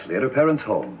 Precisely, at her parents'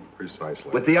 home.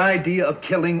 Precisely. With the idea of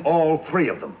killing all three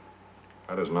of them.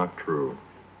 That is not true.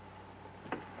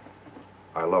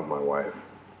 I love my wife.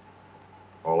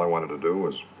 All I wanted to do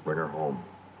was bring her home.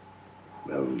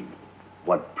 Well,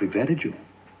 what prevented you?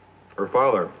 Her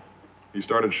father. He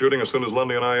started shooting as soon as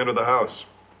Lundy and I entered the house.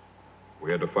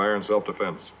 We had to fire in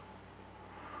self-defense.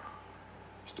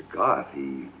 Mr. Garth,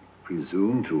 he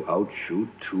presumed to outshoot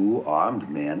two armed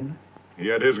men? He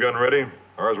had his gun ready.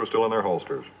 Ours were still in their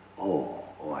holsters. Oh,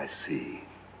 I see.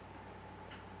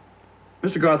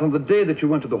 Mr. Garth, on the day that you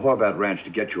went to the Horvat Ranch to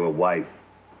get your wife,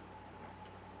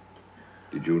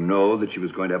 did you know that she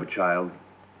was going to have a child?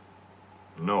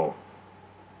 No.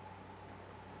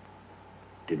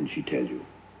 Didn't she tell you?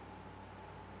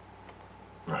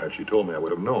 Had she told me, I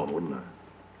would have known, wouldn't I?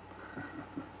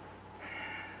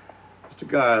 Mr.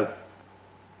 Garth,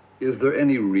 is there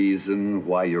any reason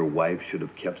why your wife should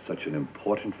have kept such an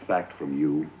important fact from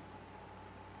you?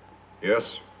 Yes.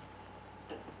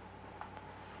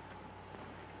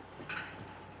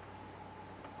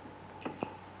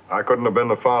 I couldn't have been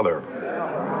the father.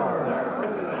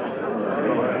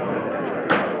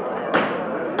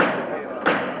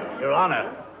 Your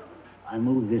Honor, I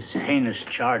move this heinous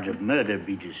charge of murder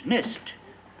be dismissed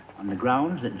on the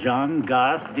grounds that John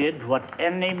Garth did what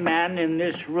any man in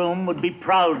this room would be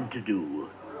proud to do.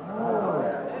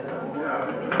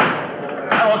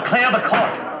 will clear the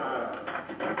court.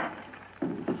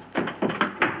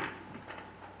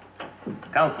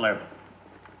 Counselor,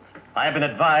 I have been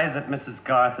advised that Mrs.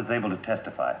 Garth is able to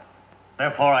testify.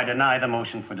 Therefore, I deny the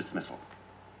motion for dismissal.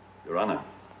 Your Honor,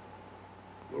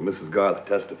 will Mrs. Garth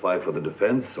testify for the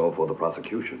defense or for the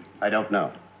prosecution? I don't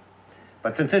know.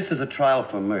 But since this is a trial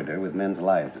for murder with men's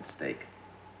lives at stake,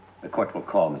 the court will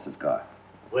call Mrs. Garth.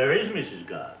 Where is Mrs.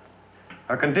 Garth?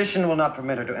 Her condition will not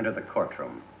permit her to enter the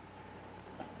courtroom.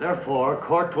 Therefore,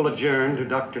 court will adjourn to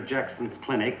Dr. Jackson's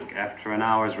clinic after an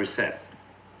hour's recess.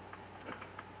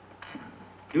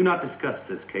 Do not discuss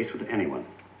this case with anyone,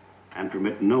 and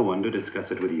permit no one to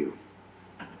discuss it with you.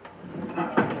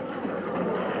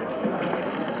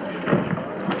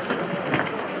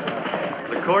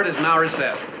 The court is now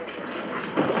recessed.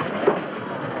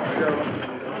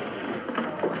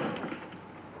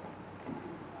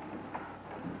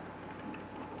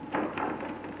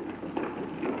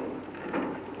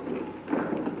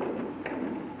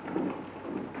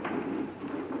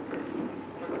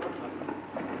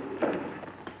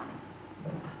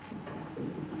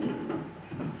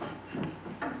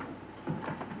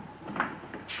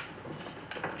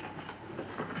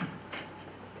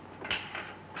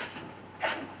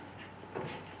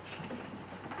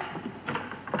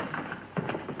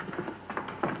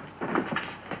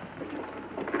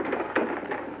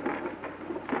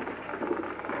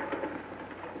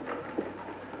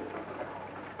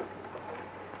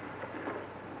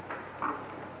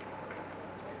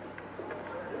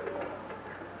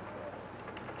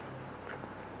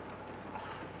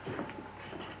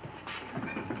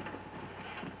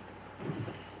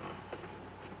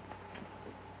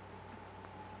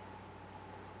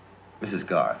 Mrs.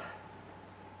 Garth,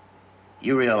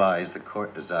 you realize the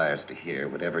court desires to hear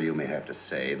whatever you may have to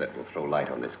say that will throw light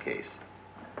on this case.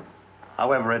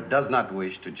 However, it does not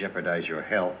wish to jeopardize your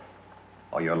health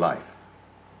or your life.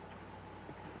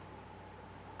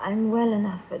 I'm well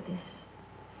enough for this.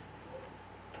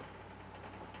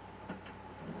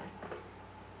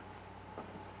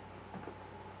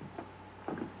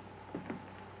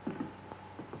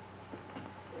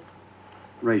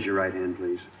 Raise your right hand,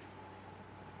 please.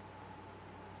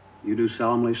 You do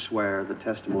solemnly swear the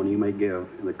testimony you may give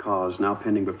in the cause now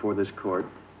pending before this court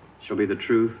shall be the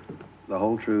truth, the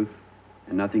whole truth,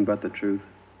 and nothing but the truth,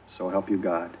 so help you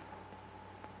God.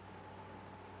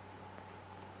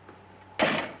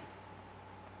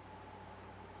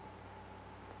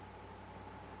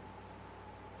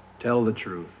 Tell the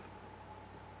truth.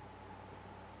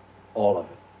 All of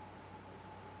it.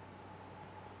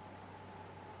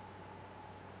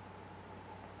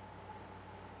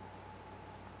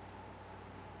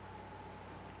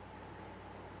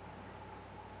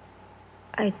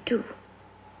 I do.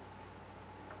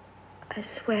 I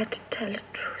swear to tell the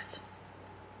truth.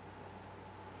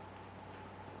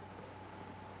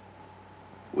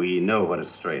 We know what a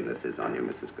strain this is on you,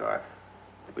 Mrs. Garth.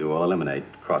 We will eliminate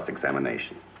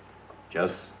cross-examination.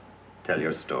 Just tell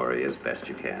your story as best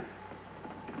you can.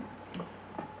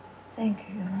 Thank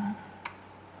you, Your Honor.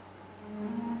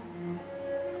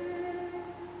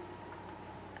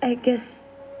 I guess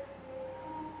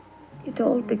it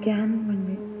all began when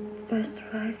we first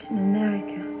arrived in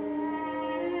America.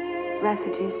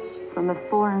 Refugees from a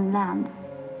foreign land,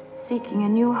 seeking a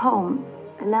new home,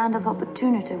 a land of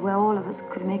opportunity where all of us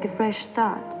could make a fresh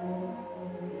start.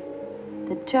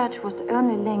 The church was the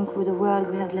only link with the world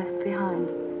we had left behind.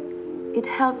 It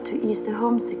helped to ease the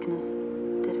homesickness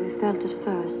that we felt at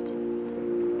first.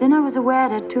 Then I was aware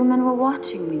that two men were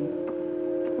watching me.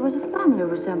 There was a family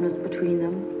resemblance between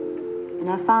them, and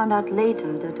I found out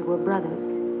later that they were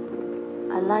brothers.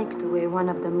 I liked the way one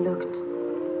of them looked,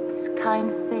 his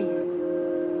kind face.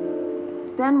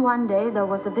 Then one day there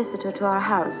was a visitor to our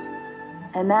house,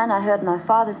 a man I heard my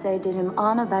father say did him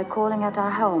honor by calling at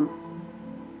our home.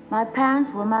 My parents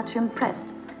were much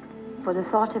impressed, for they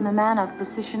thought him a man of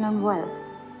position and wealth.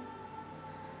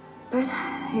 But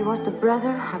he was the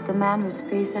brother of the man whose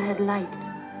face I had liked.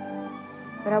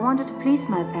 But I wanted to please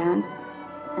my parents,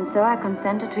 and so I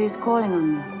consented to his calling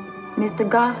on me. Mr.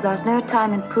 Garth lost no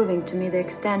time in proving to me the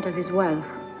extent of his wealth.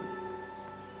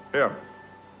 Here.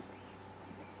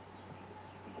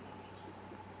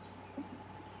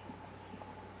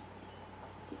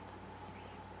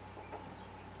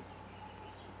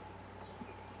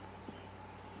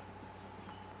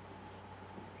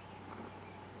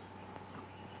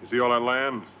 You see all that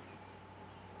land?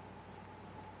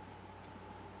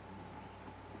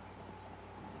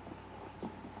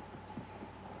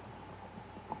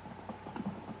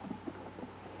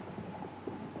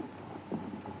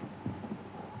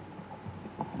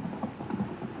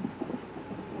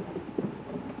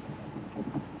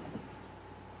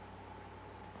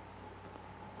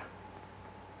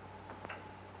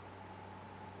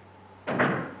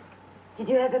 Did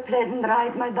you have a pleasant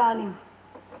ride, my darling?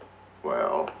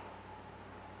 Well,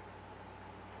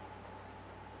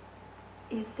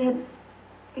 You said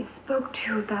he spoke to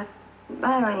you about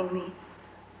marrying me.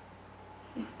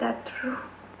 Is that true?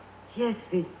 Yes,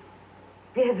 we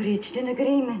have reached an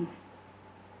agreement.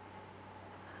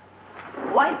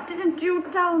 Why didn't you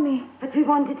tell me? But we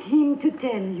wanted him to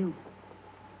tell you.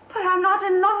 But I'm not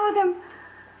in love with him.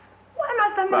 Why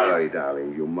must I marry? Valerie,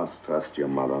 darling, you must trust your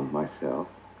mother and myself.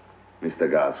 Mr.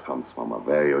 Garth comes from a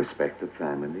very respected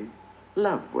family.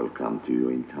 Love will come to you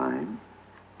in time.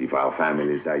 If our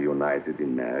families are united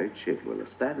in marriage, it will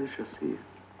establish us here.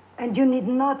 And you need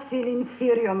not feel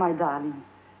inferior, my darling.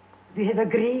 We have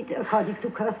agreed, according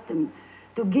to custom,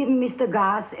 to give Mr.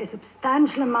 Garth a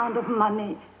substantial amount of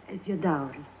money as your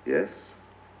dowry. Yes?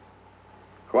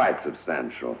 Quite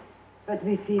substantial. But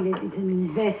we feel it is an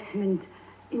investment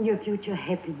in your future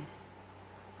happiness.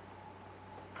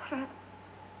 But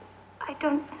I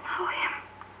don't know him.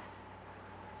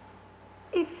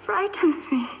 He frightens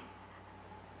me.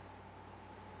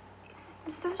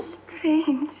 It seems so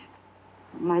strange.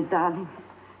 My darling,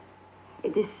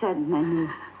 it is sudden, I know.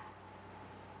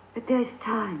 But there is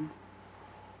time.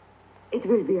 It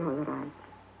will be all right.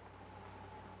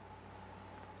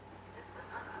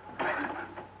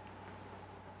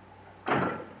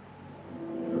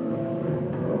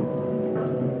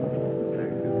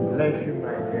 Bless you,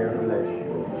 my dear, bless you.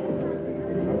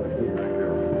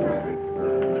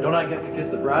 Don't I get to kiss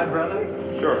the bride, brother?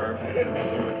 Sure.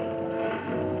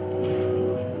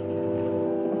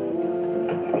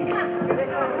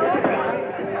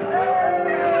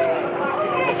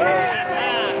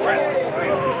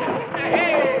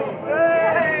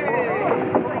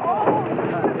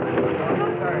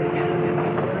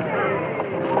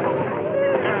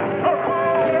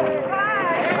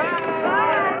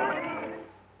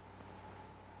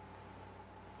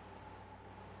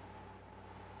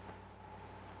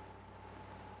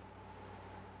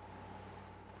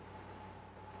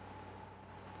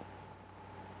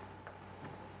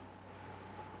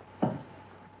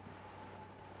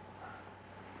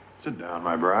 Sit down,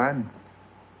 my bride.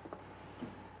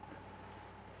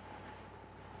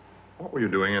 What were you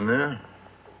doing in there?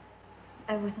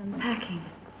 I was unpacking.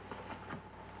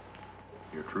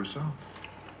 Your trousseau?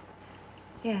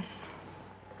 Yes.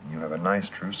 You have a nice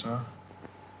trousseau?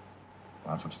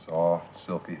 Lots of soft,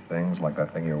 silky things like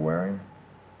that thing you're wearing?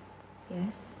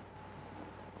 Yes.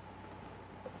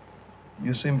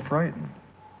 You seem frightened.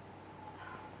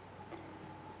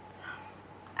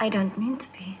 I don't mean to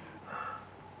be.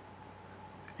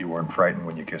 You weren't frightened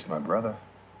when you kissed my brother.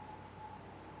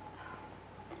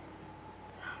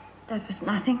 That was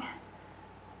nothing.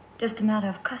 Just a matter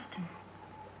of custom.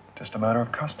 Just a matter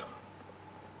of custom.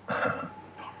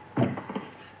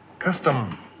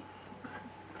 Custom.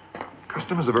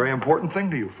 Custom is a very important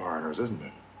thing to you foreigners, isn't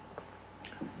it?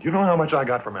 Do you know how much I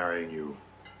got for marrying you?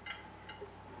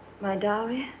 My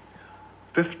dowry?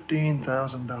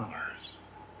 $15,000.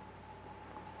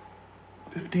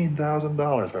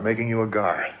 $15,000 for making you a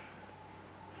Garth.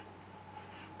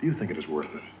 Do you think it is worth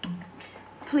it?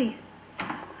 Please.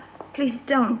 Please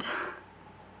don't.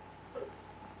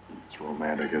 It's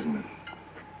romantic, isn't it?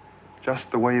 Just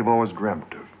the way you've always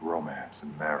dreamt of romance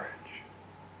and marriage.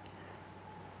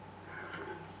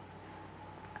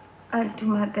 I'll do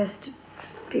my best to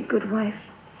be a good wife.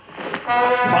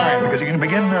 Fine, because you can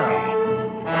begin now.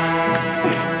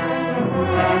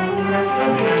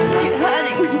 You're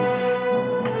hurting me.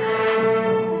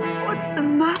 What's the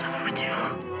matter with you?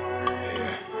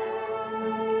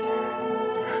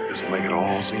 This'll make it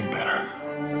all seem better.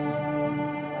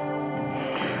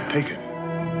 Take it.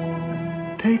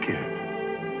 Take it.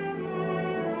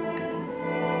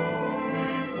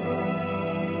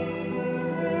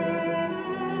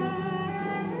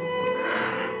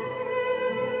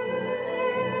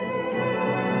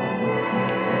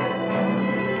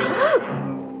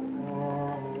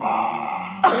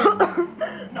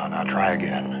 No, now try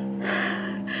again.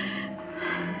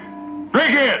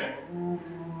 Drink it!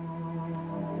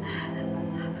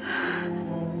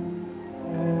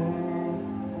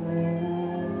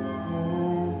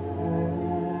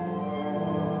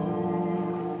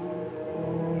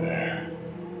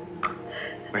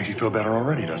 Makes you feel better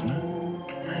already, doesn't it?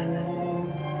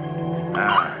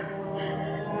 Now,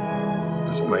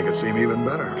 this will make it seem even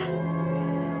better.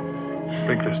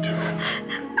 Drink this, too.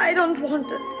 I don't want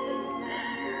it.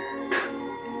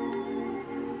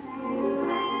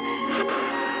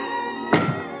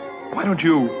 Why don't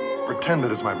you pretend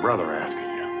that it's my brother asking you?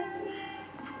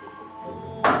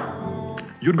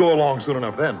 You'd go along soon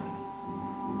enough then.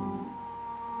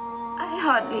 I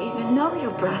hardly even know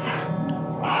your brother.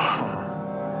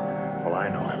 I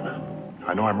know him.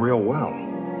 I know him real well.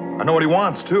 I know what he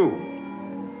wants, too.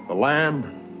 The land,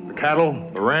 the cattle,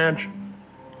 the ranch,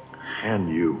 and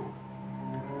you.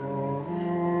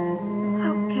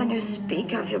 How can you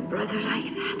speak of your brother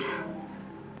like that?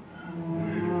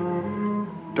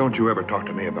 Don't you ever talk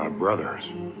to me about brothers.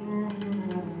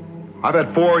 I've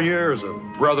had 4 years of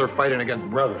brother fighting against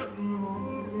brother.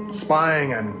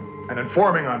 Spying and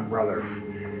informing on brother.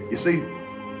 You see,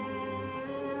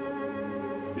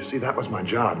 that was my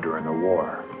job during the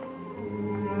war.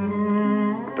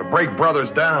 To break brothers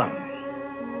down.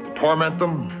 To torment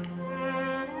them.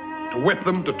 To whip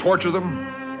them, to torture them.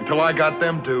 Until I got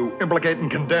them to implicate and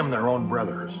condemn their own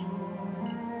brothers.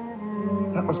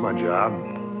 That was my job.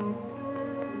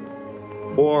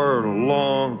 4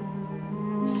 long,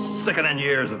 sickening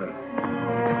years of it.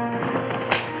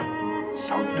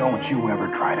 So don't you ever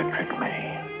try to trick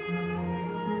me.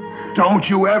 Don't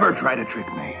you ever try to trick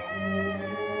me.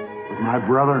 With my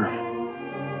brother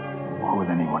or with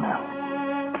anyone else.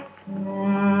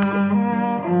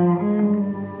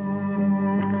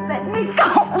 Let me go.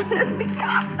 Let me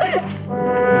go.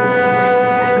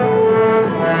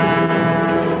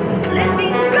 Let me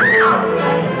go.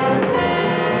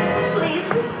 Please,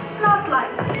 not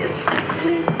like this.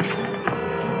 Please.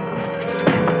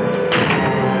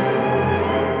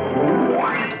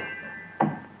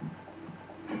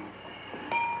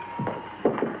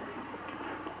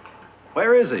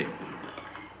 Where is he?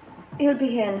 He'll be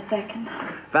here in a second.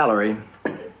 Valerie,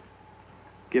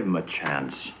 give him a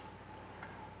chance.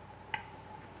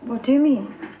 What do you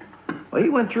mean? Well, he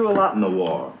went through a lot in the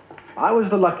war. I was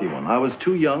the lucky one. I was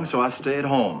too young, so I stayed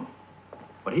home.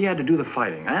 But he had to do the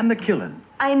fighting and the killing.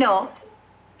 I know.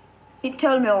 He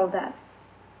told me all that.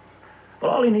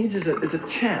 Well, all he needs is a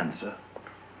chance.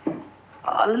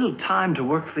 A little time to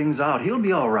work things out. He'll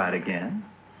be all right again.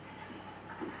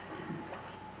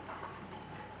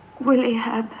 Will he,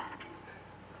 Hab?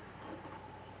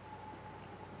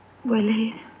 Will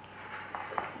he?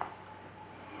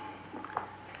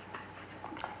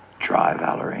 Try,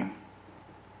 Valerie.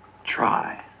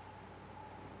 Try.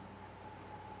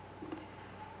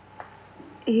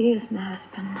 He is my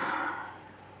husband.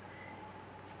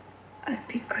 I'll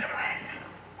be a good wife.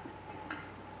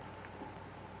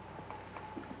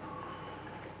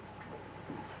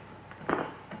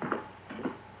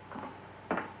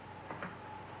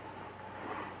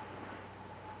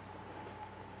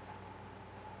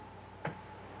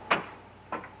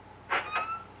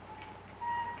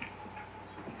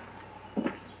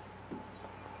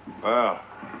 Well,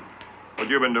 what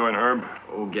you been doing, Herb?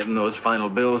 Oh, getting those final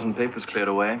bills and papers cleared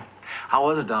away. How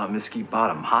was it down at Mesquite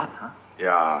Bottom? Hot, huh?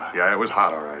 Yeah, it was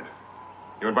hot, all right.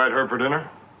 You invite Herb for dinner?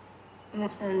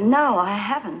 No, I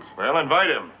haven't. Well,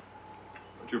 invite him.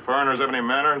 Don't you foreigners have any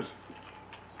manners?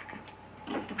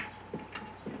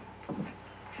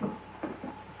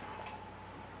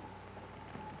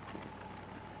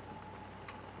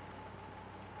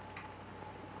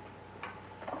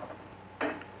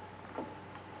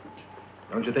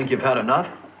 Don't you think you've had enough?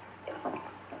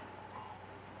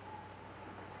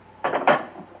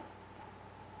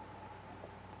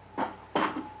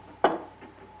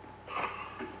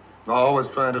 Always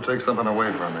trying to take something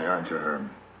away from me, aren't you, Herb?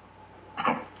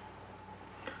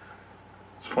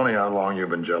 It's funny how long you've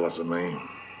been jealous of me.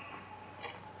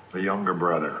 The younger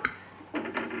brother.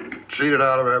 Cheated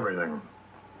out of everything.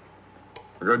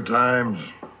 The good times,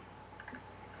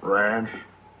 ranch,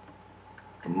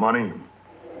 money.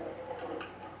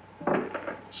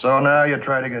 So now you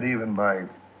try to get even by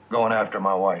going after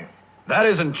my wife. That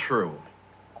isn't true.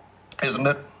 Isn't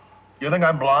it? You think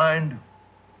I'm blind?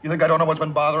 You think I don't know what's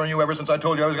been bothering you ever since I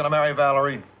told you I was going to marry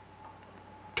Valerie?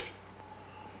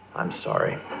 I'm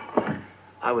sorry.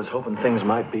 I was hoping things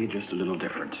might be just a little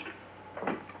different.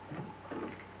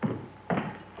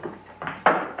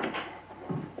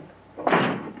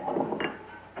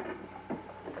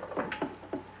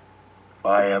 If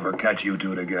I ever catch you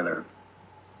two together,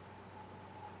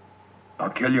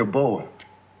 I'll kill you both.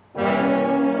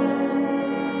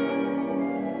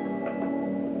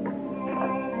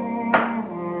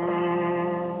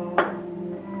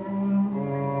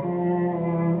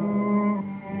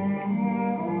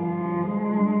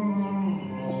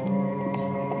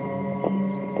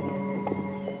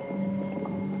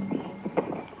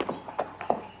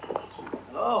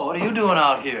 Hello, what are you doing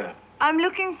out here? I'm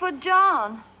looking for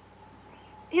John.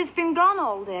 He's been gone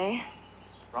all day.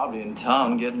 Probably in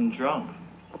town getting drunk.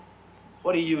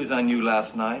 What did he use on you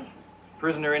last night?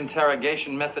 Prisoner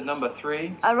interrogation method number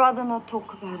 3? I'd rather not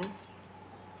talk about it.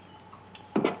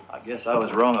 I guess I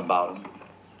was wrong about him.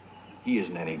 He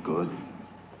isn't any good.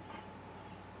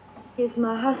 He's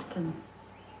my husband.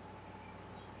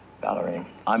 Valerie,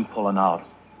 I'm pulling out.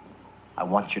 I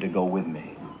want you to go with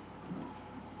me.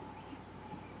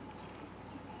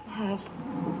 Herb,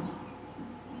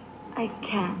 I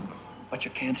can't. But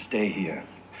you can't stay here.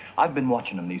 I've been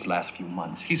watching him these last few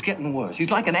months. He's getting worse. He's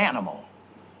like an animal.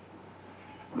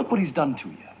 Look what he's done to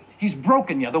you. He's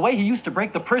broken you the way he used to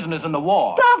break the prisoners in the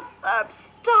war. Stop, Herb,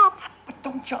 stop. But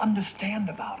don't you understand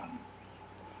about him?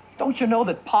 Don't you know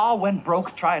that Pa went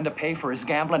broke trying to pay for his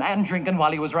gambling and drinking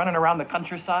while he was running around the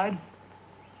countryside?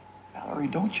 Valerie,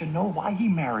 don't you know why he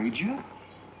married you?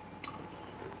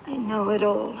 I know it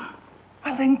all.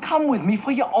 Well, then come with me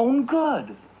for your own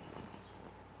good.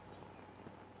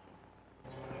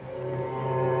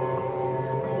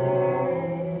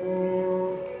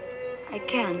 I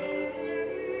can't.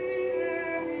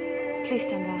 Please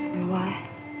don't ask me why.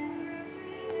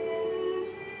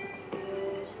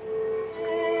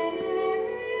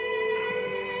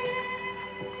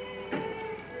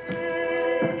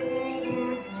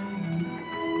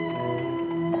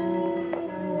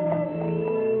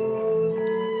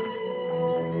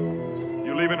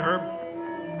 You leaving, Herb?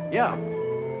 Yeah.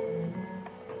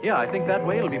 Yeah, I think that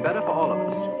way it'll be better for all of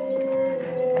us.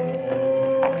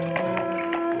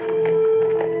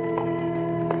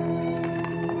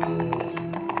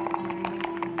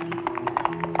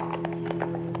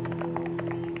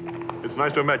 It's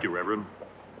nice to have met you, Reverend.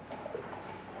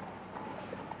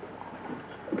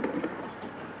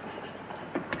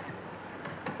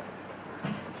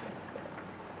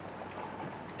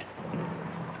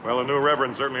 Well, the new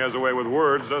Reverend certainly has a way with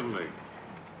words, doesn't he?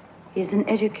 He's an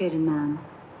educated man.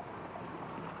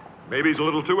 Maybe he's a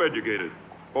little too educated.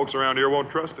 Folks around here won't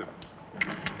trust him.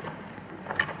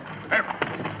 Hey,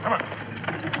 come on.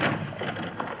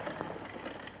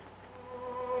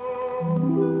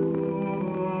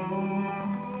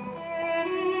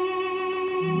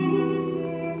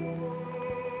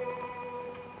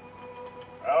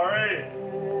 Valerie!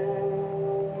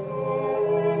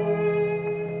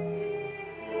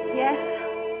 Yes?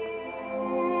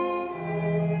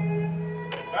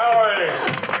 Valerie!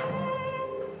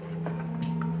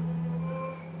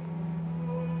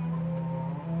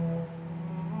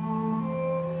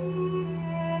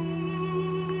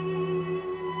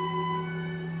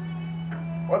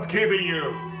 What's keeping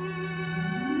you?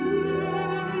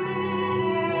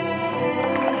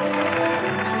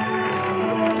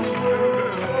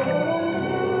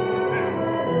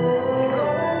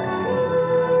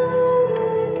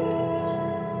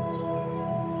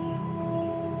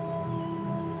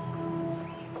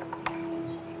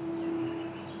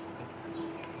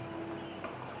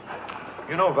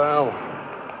 You know, Val,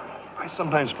 I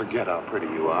sometimes forget how pretty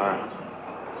you are.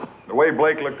 The way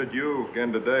Blake looked at you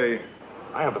again today,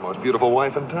 I have the most beautiful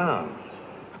wife in town.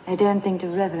 I don't think the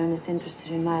Reverend is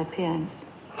interested in my appearance.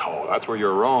 No, that's where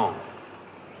you're wrong.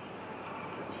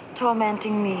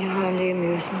 Tormenting me your only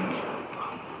amusement.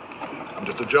 I'm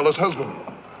just a jealous husband.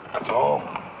 That's all.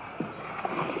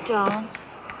 John,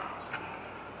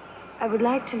 I would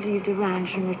like to leave the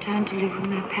ranch and return to live with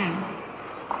my parents.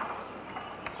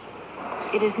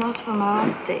 It is not for my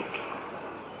own sake.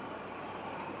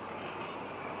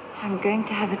 I'm going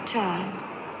to have a child.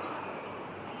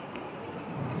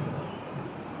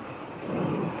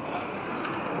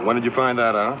 When did you find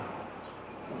that out?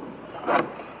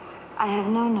 I have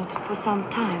known it for some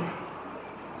time.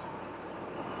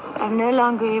 I'm no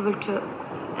longer able to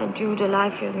endure the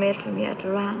life you have made for me at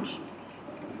the ranch.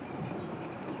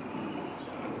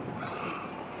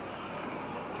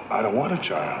 I don't want a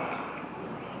child.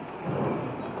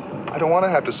 I don't want to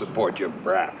have to support your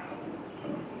brat.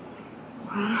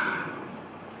 Well,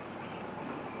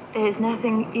 there is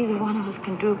nothing either one of us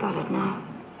can do about it now.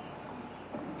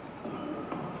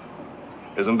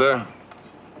 Isn't there?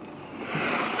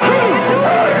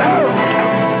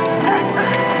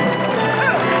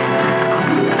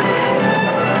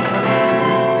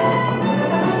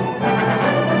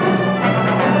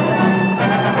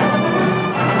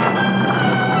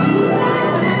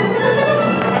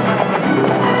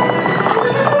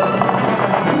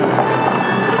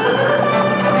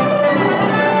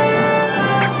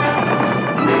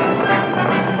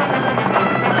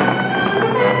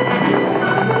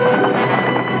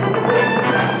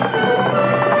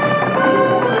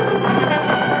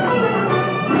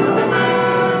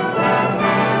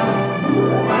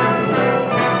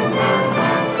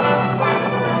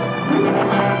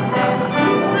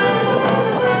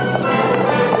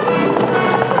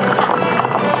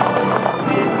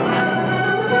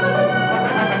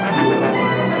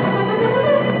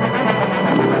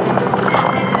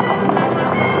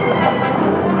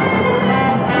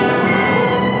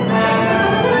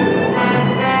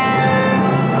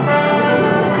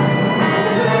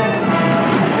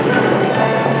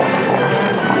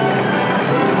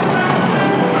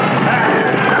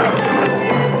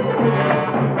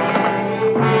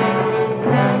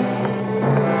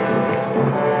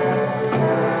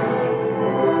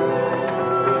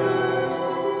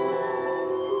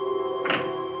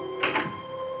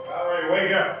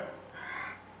 wake up.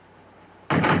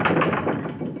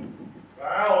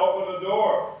 Val, open the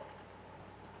door.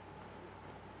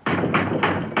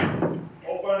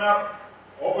 Open up.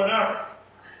 Open up.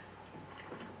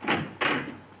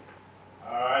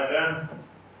 All right, then.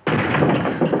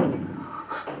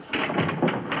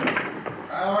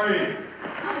 Valerie.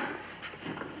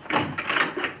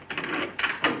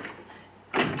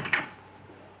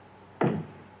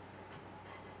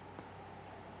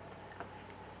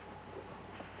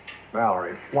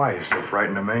 Valerie, why are you so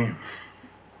frightened of me?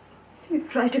 You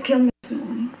tried to kill me this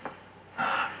morning.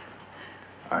 I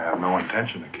have no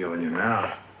intention of killing you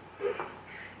now.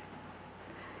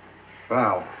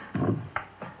 Val.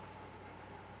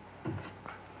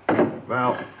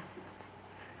 Val,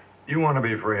 you want to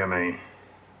be free of me?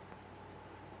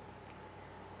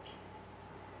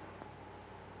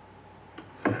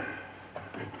 All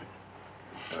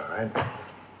right.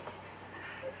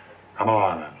 Come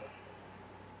on, then.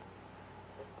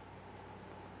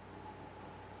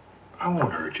 I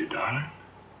won't hurt you, darling.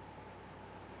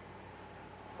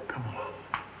 Come on.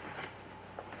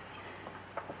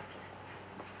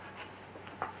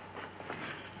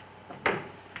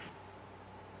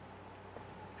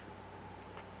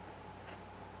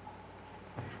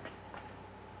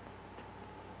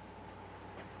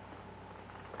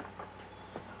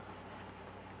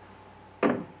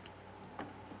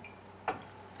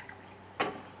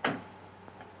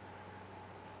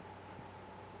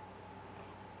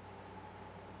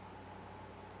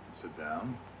 Sit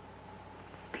down,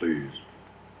 please.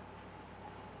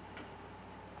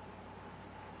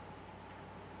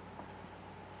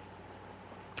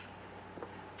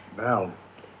 Val,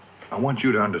 I want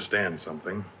you to understand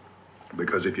something,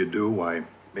 because if you do, why,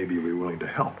 maybe you'll be willing to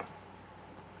help.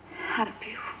 Help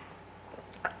you?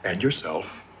 And yourself,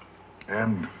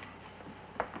 and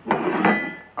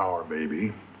our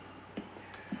baby.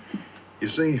 You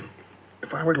see,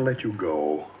 if I were to let you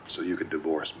go so you could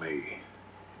divorce me,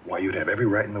 why, you'd have every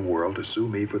right in the world to sue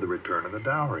me for the return of the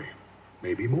dowry.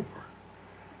 Maybe more.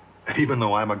 And even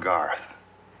though I'm a Garth,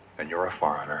 and you're a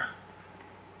foreigner,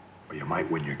 well, you might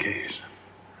win your case.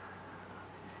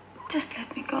 Just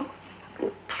let me go.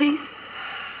 Please.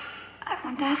 I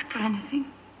won't ask for anything.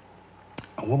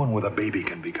 A woman with a baby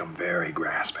can become very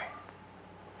grasping.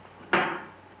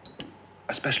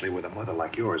 Especially with a mother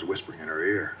like yours whispering in her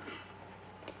ear.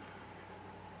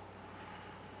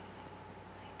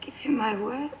 I give you my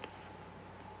word.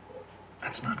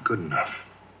 That's not good enough.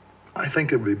 I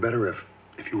think it would be better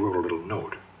if you wrote a little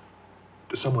note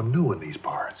to someone new in these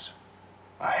parts.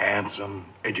 A handsome,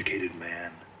 educated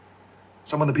man.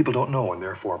 Someone that people don't know and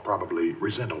therefore probably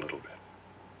resent a little bit.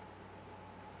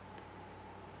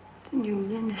 The new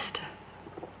minister.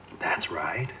 That's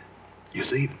right. You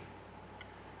see,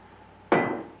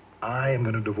 I am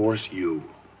going to divorce you.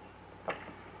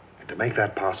 And to make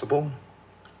that possible,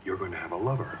 you're going to have a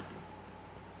lover.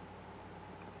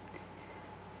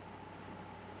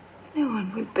 No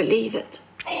one will believe it.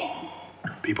 Oh,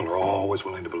 people are always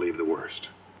willing to believe the worst.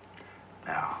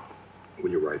 Now, will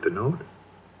you write the note?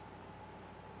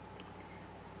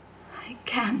 I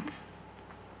can't.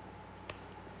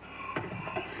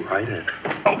 Write it.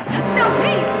 Oh. No,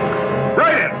 please!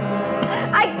 Write it!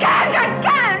 I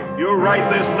can't! You write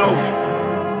this note.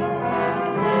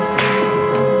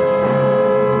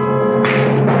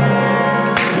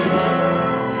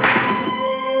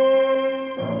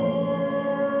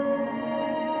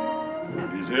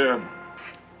 He's here.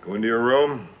 Go into your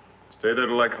room. Stay there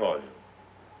till I call you.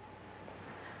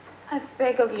 I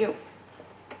beg of you.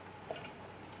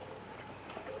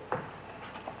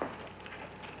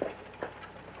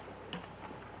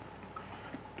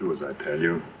 Do as I tell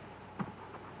you.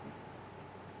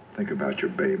 Think about your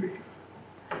baby.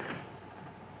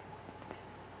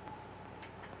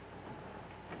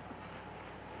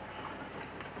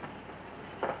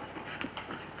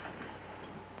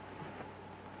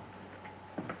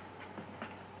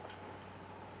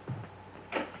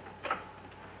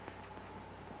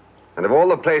 And of all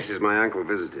the places my uncle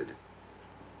visited,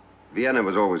 Vienna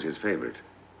was always his favorite.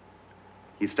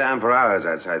 He'd stand for hours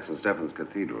outside St. Stephen's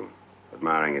Cathedral,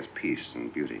 admiring its peace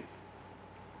and beauty.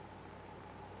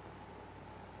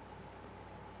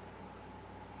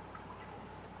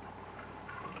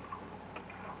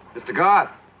 Mr. Garth!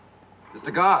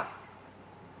 Mr. Garth!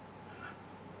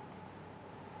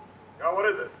 Yeah, what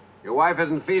is it? Your wife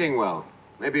isn't feeling well.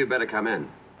 Maybe you'd better come in.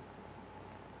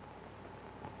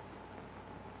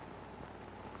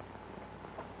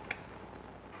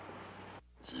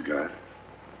 Mrs. Garth,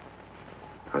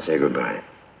 I'll say goodbye.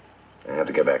 I have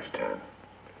to get back to town.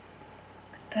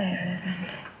 Goodbye,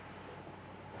 Reverend.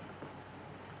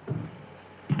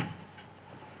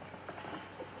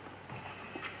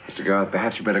 Mr. Garth,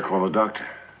 perhaps you better call the doctor.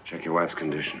 Check your wife's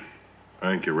condition.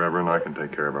 Thank you, Reverend. I can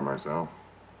take care of her myself.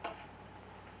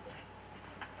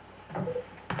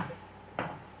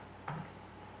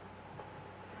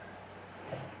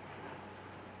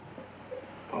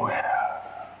 Well,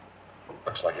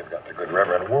 looks like you've got the good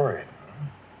Reverend worried.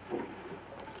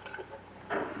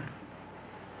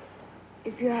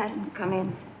 If you hadn't come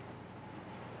in,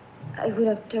 I would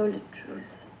have told the truth.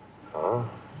 Huh?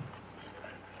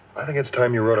 I think it's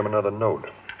time you wrote him another note.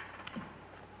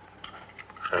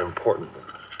 An important one.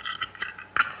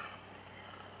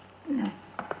 No,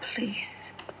 please.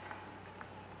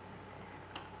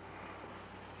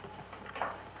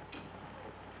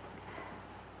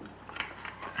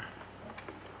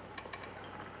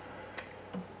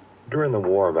 During the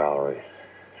war, Valerie,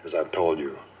 as I've told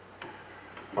you,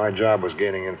 my job was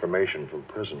gaining information from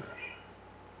prisoners.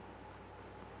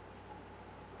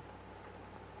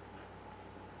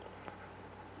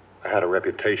 I had a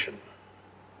reputation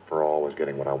for always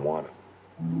getting what I wanted.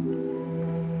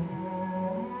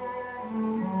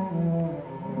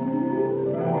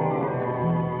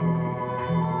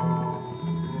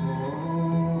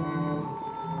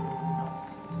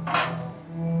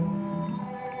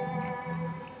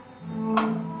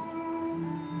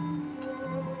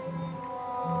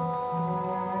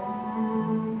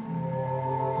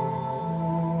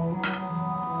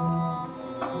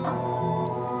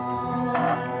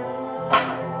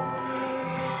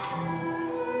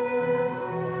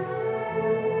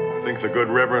 The good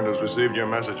Reverend has received your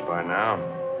message by now.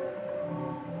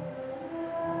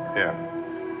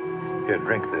 Here,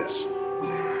 drink this.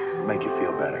 It'll make you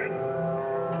feel better.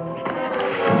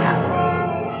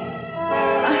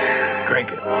 Drink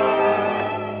it.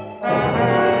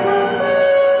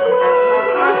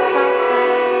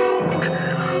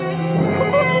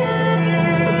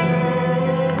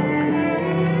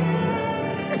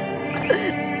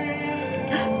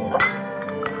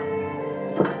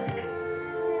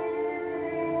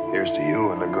 Here's to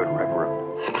you and the good Reverend.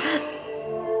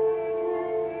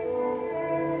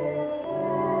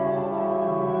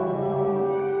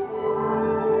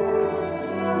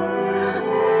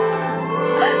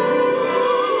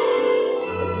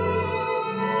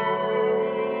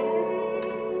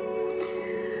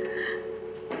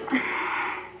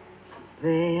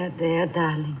 There,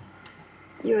 darling.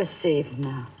 You're safe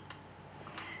now.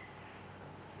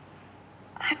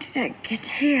 How did I get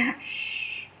here?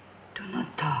 Shh. Do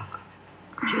not talk.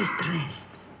 Just rest.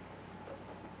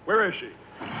 Where is she?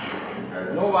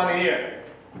 There's no one here.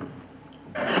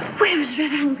 Where is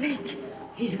Reverend Blake?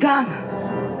 He's gone.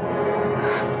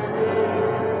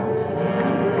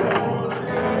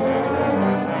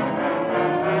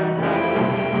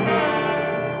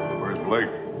 Where's Blake?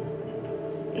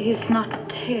 He's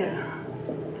not here.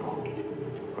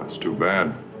 That's too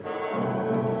bad.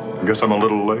 I guess I'm a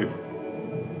little late.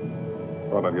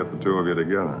 Thought I'd get the two of you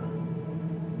together.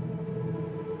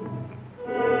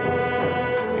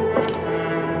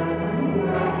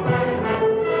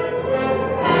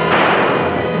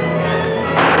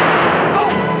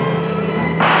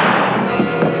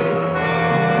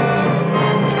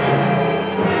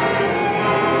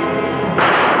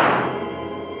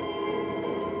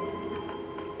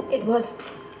 It was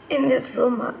in this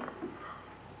room,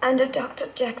 under Dr.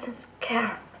 Jackson's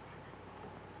care,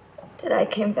 that I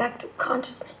came back to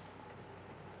consciousness.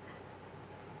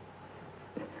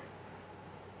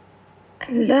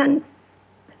 And learned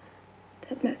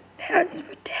that my parents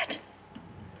were dead.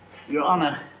 Your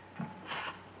Honor,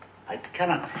 I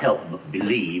cannot help but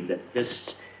believe that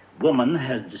this woman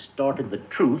has distorted the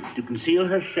truth to conceal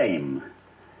her shame.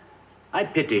 I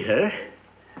pity her,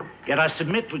 yet I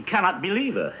submit we cannot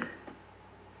believe her.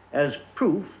 As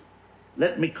proof,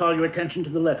 let me call your attention to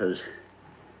the letters.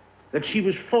 That she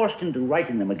was forced into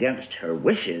writing them against her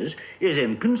wishes is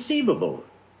inconceivable.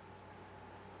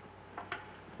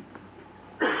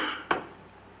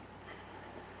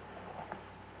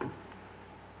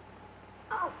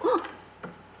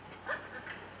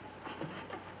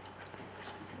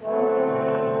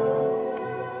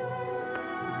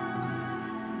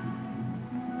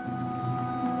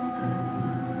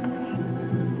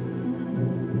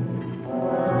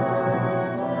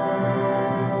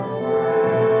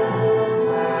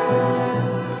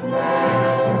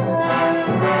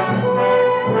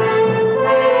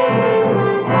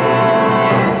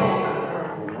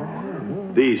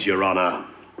 These, Your Honor,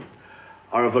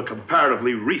 are of a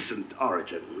comparatively recent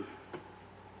origin.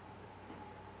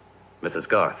 Mrs.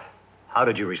 Garth, how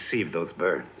did you receive those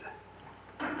burns?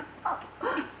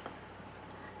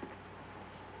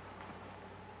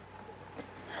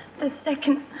 The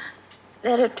second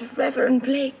letter to Reverend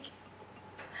Blake.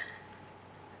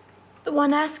 The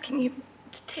one asking you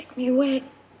to take me away.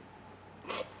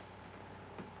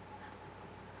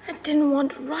 I didn't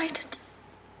want to write it.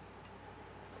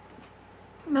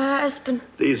 My husband.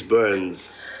 These burns,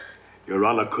 Your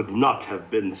Honor, could not have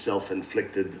been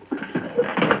self-inflicted.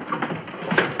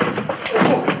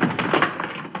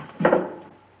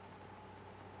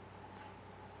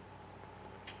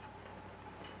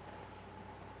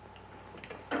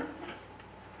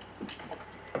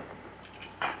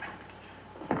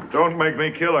 Don't make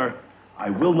me kill her. I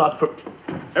will not.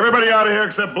 Everybody out of here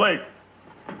except Blake.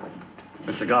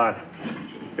 Mr. Garth,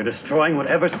 you're destroying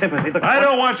whatever sympathy the... I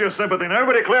don't want your sympathy. Now,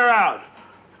 everybody clear out.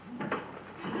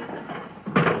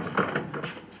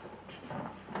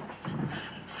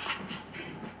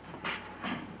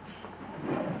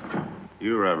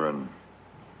 You, Reverend,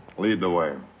 lead the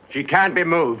way. She can't be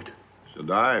moved. She'll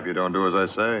die if you don't do as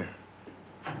I say.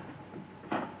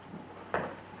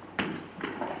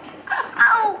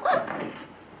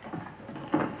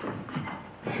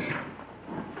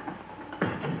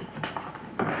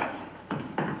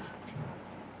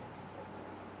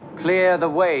 Clear the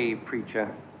way,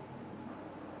 preacher.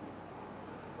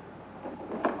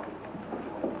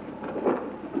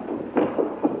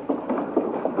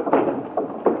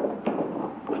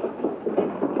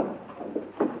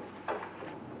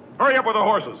 Hurry up with the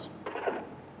horses.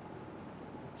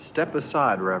 Step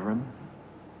aside, Reverend.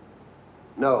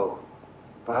 No.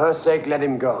 For her sake, let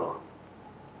him go.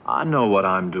 I know what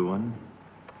I'm doing.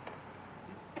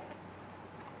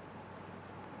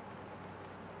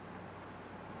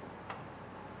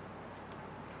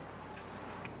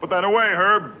 Put that away,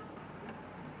 Herb.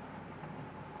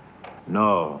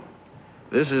 No.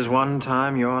 This is one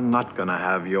time you're not gonna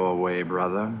have your way,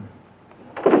 brother.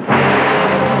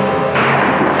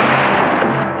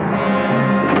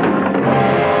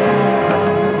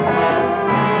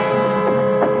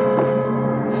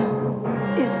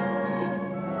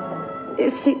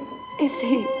 Is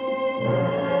he?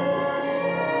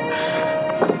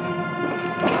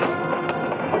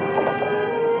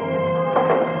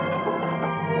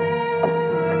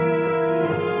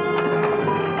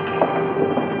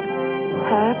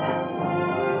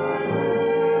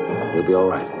 You'll be all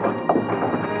right.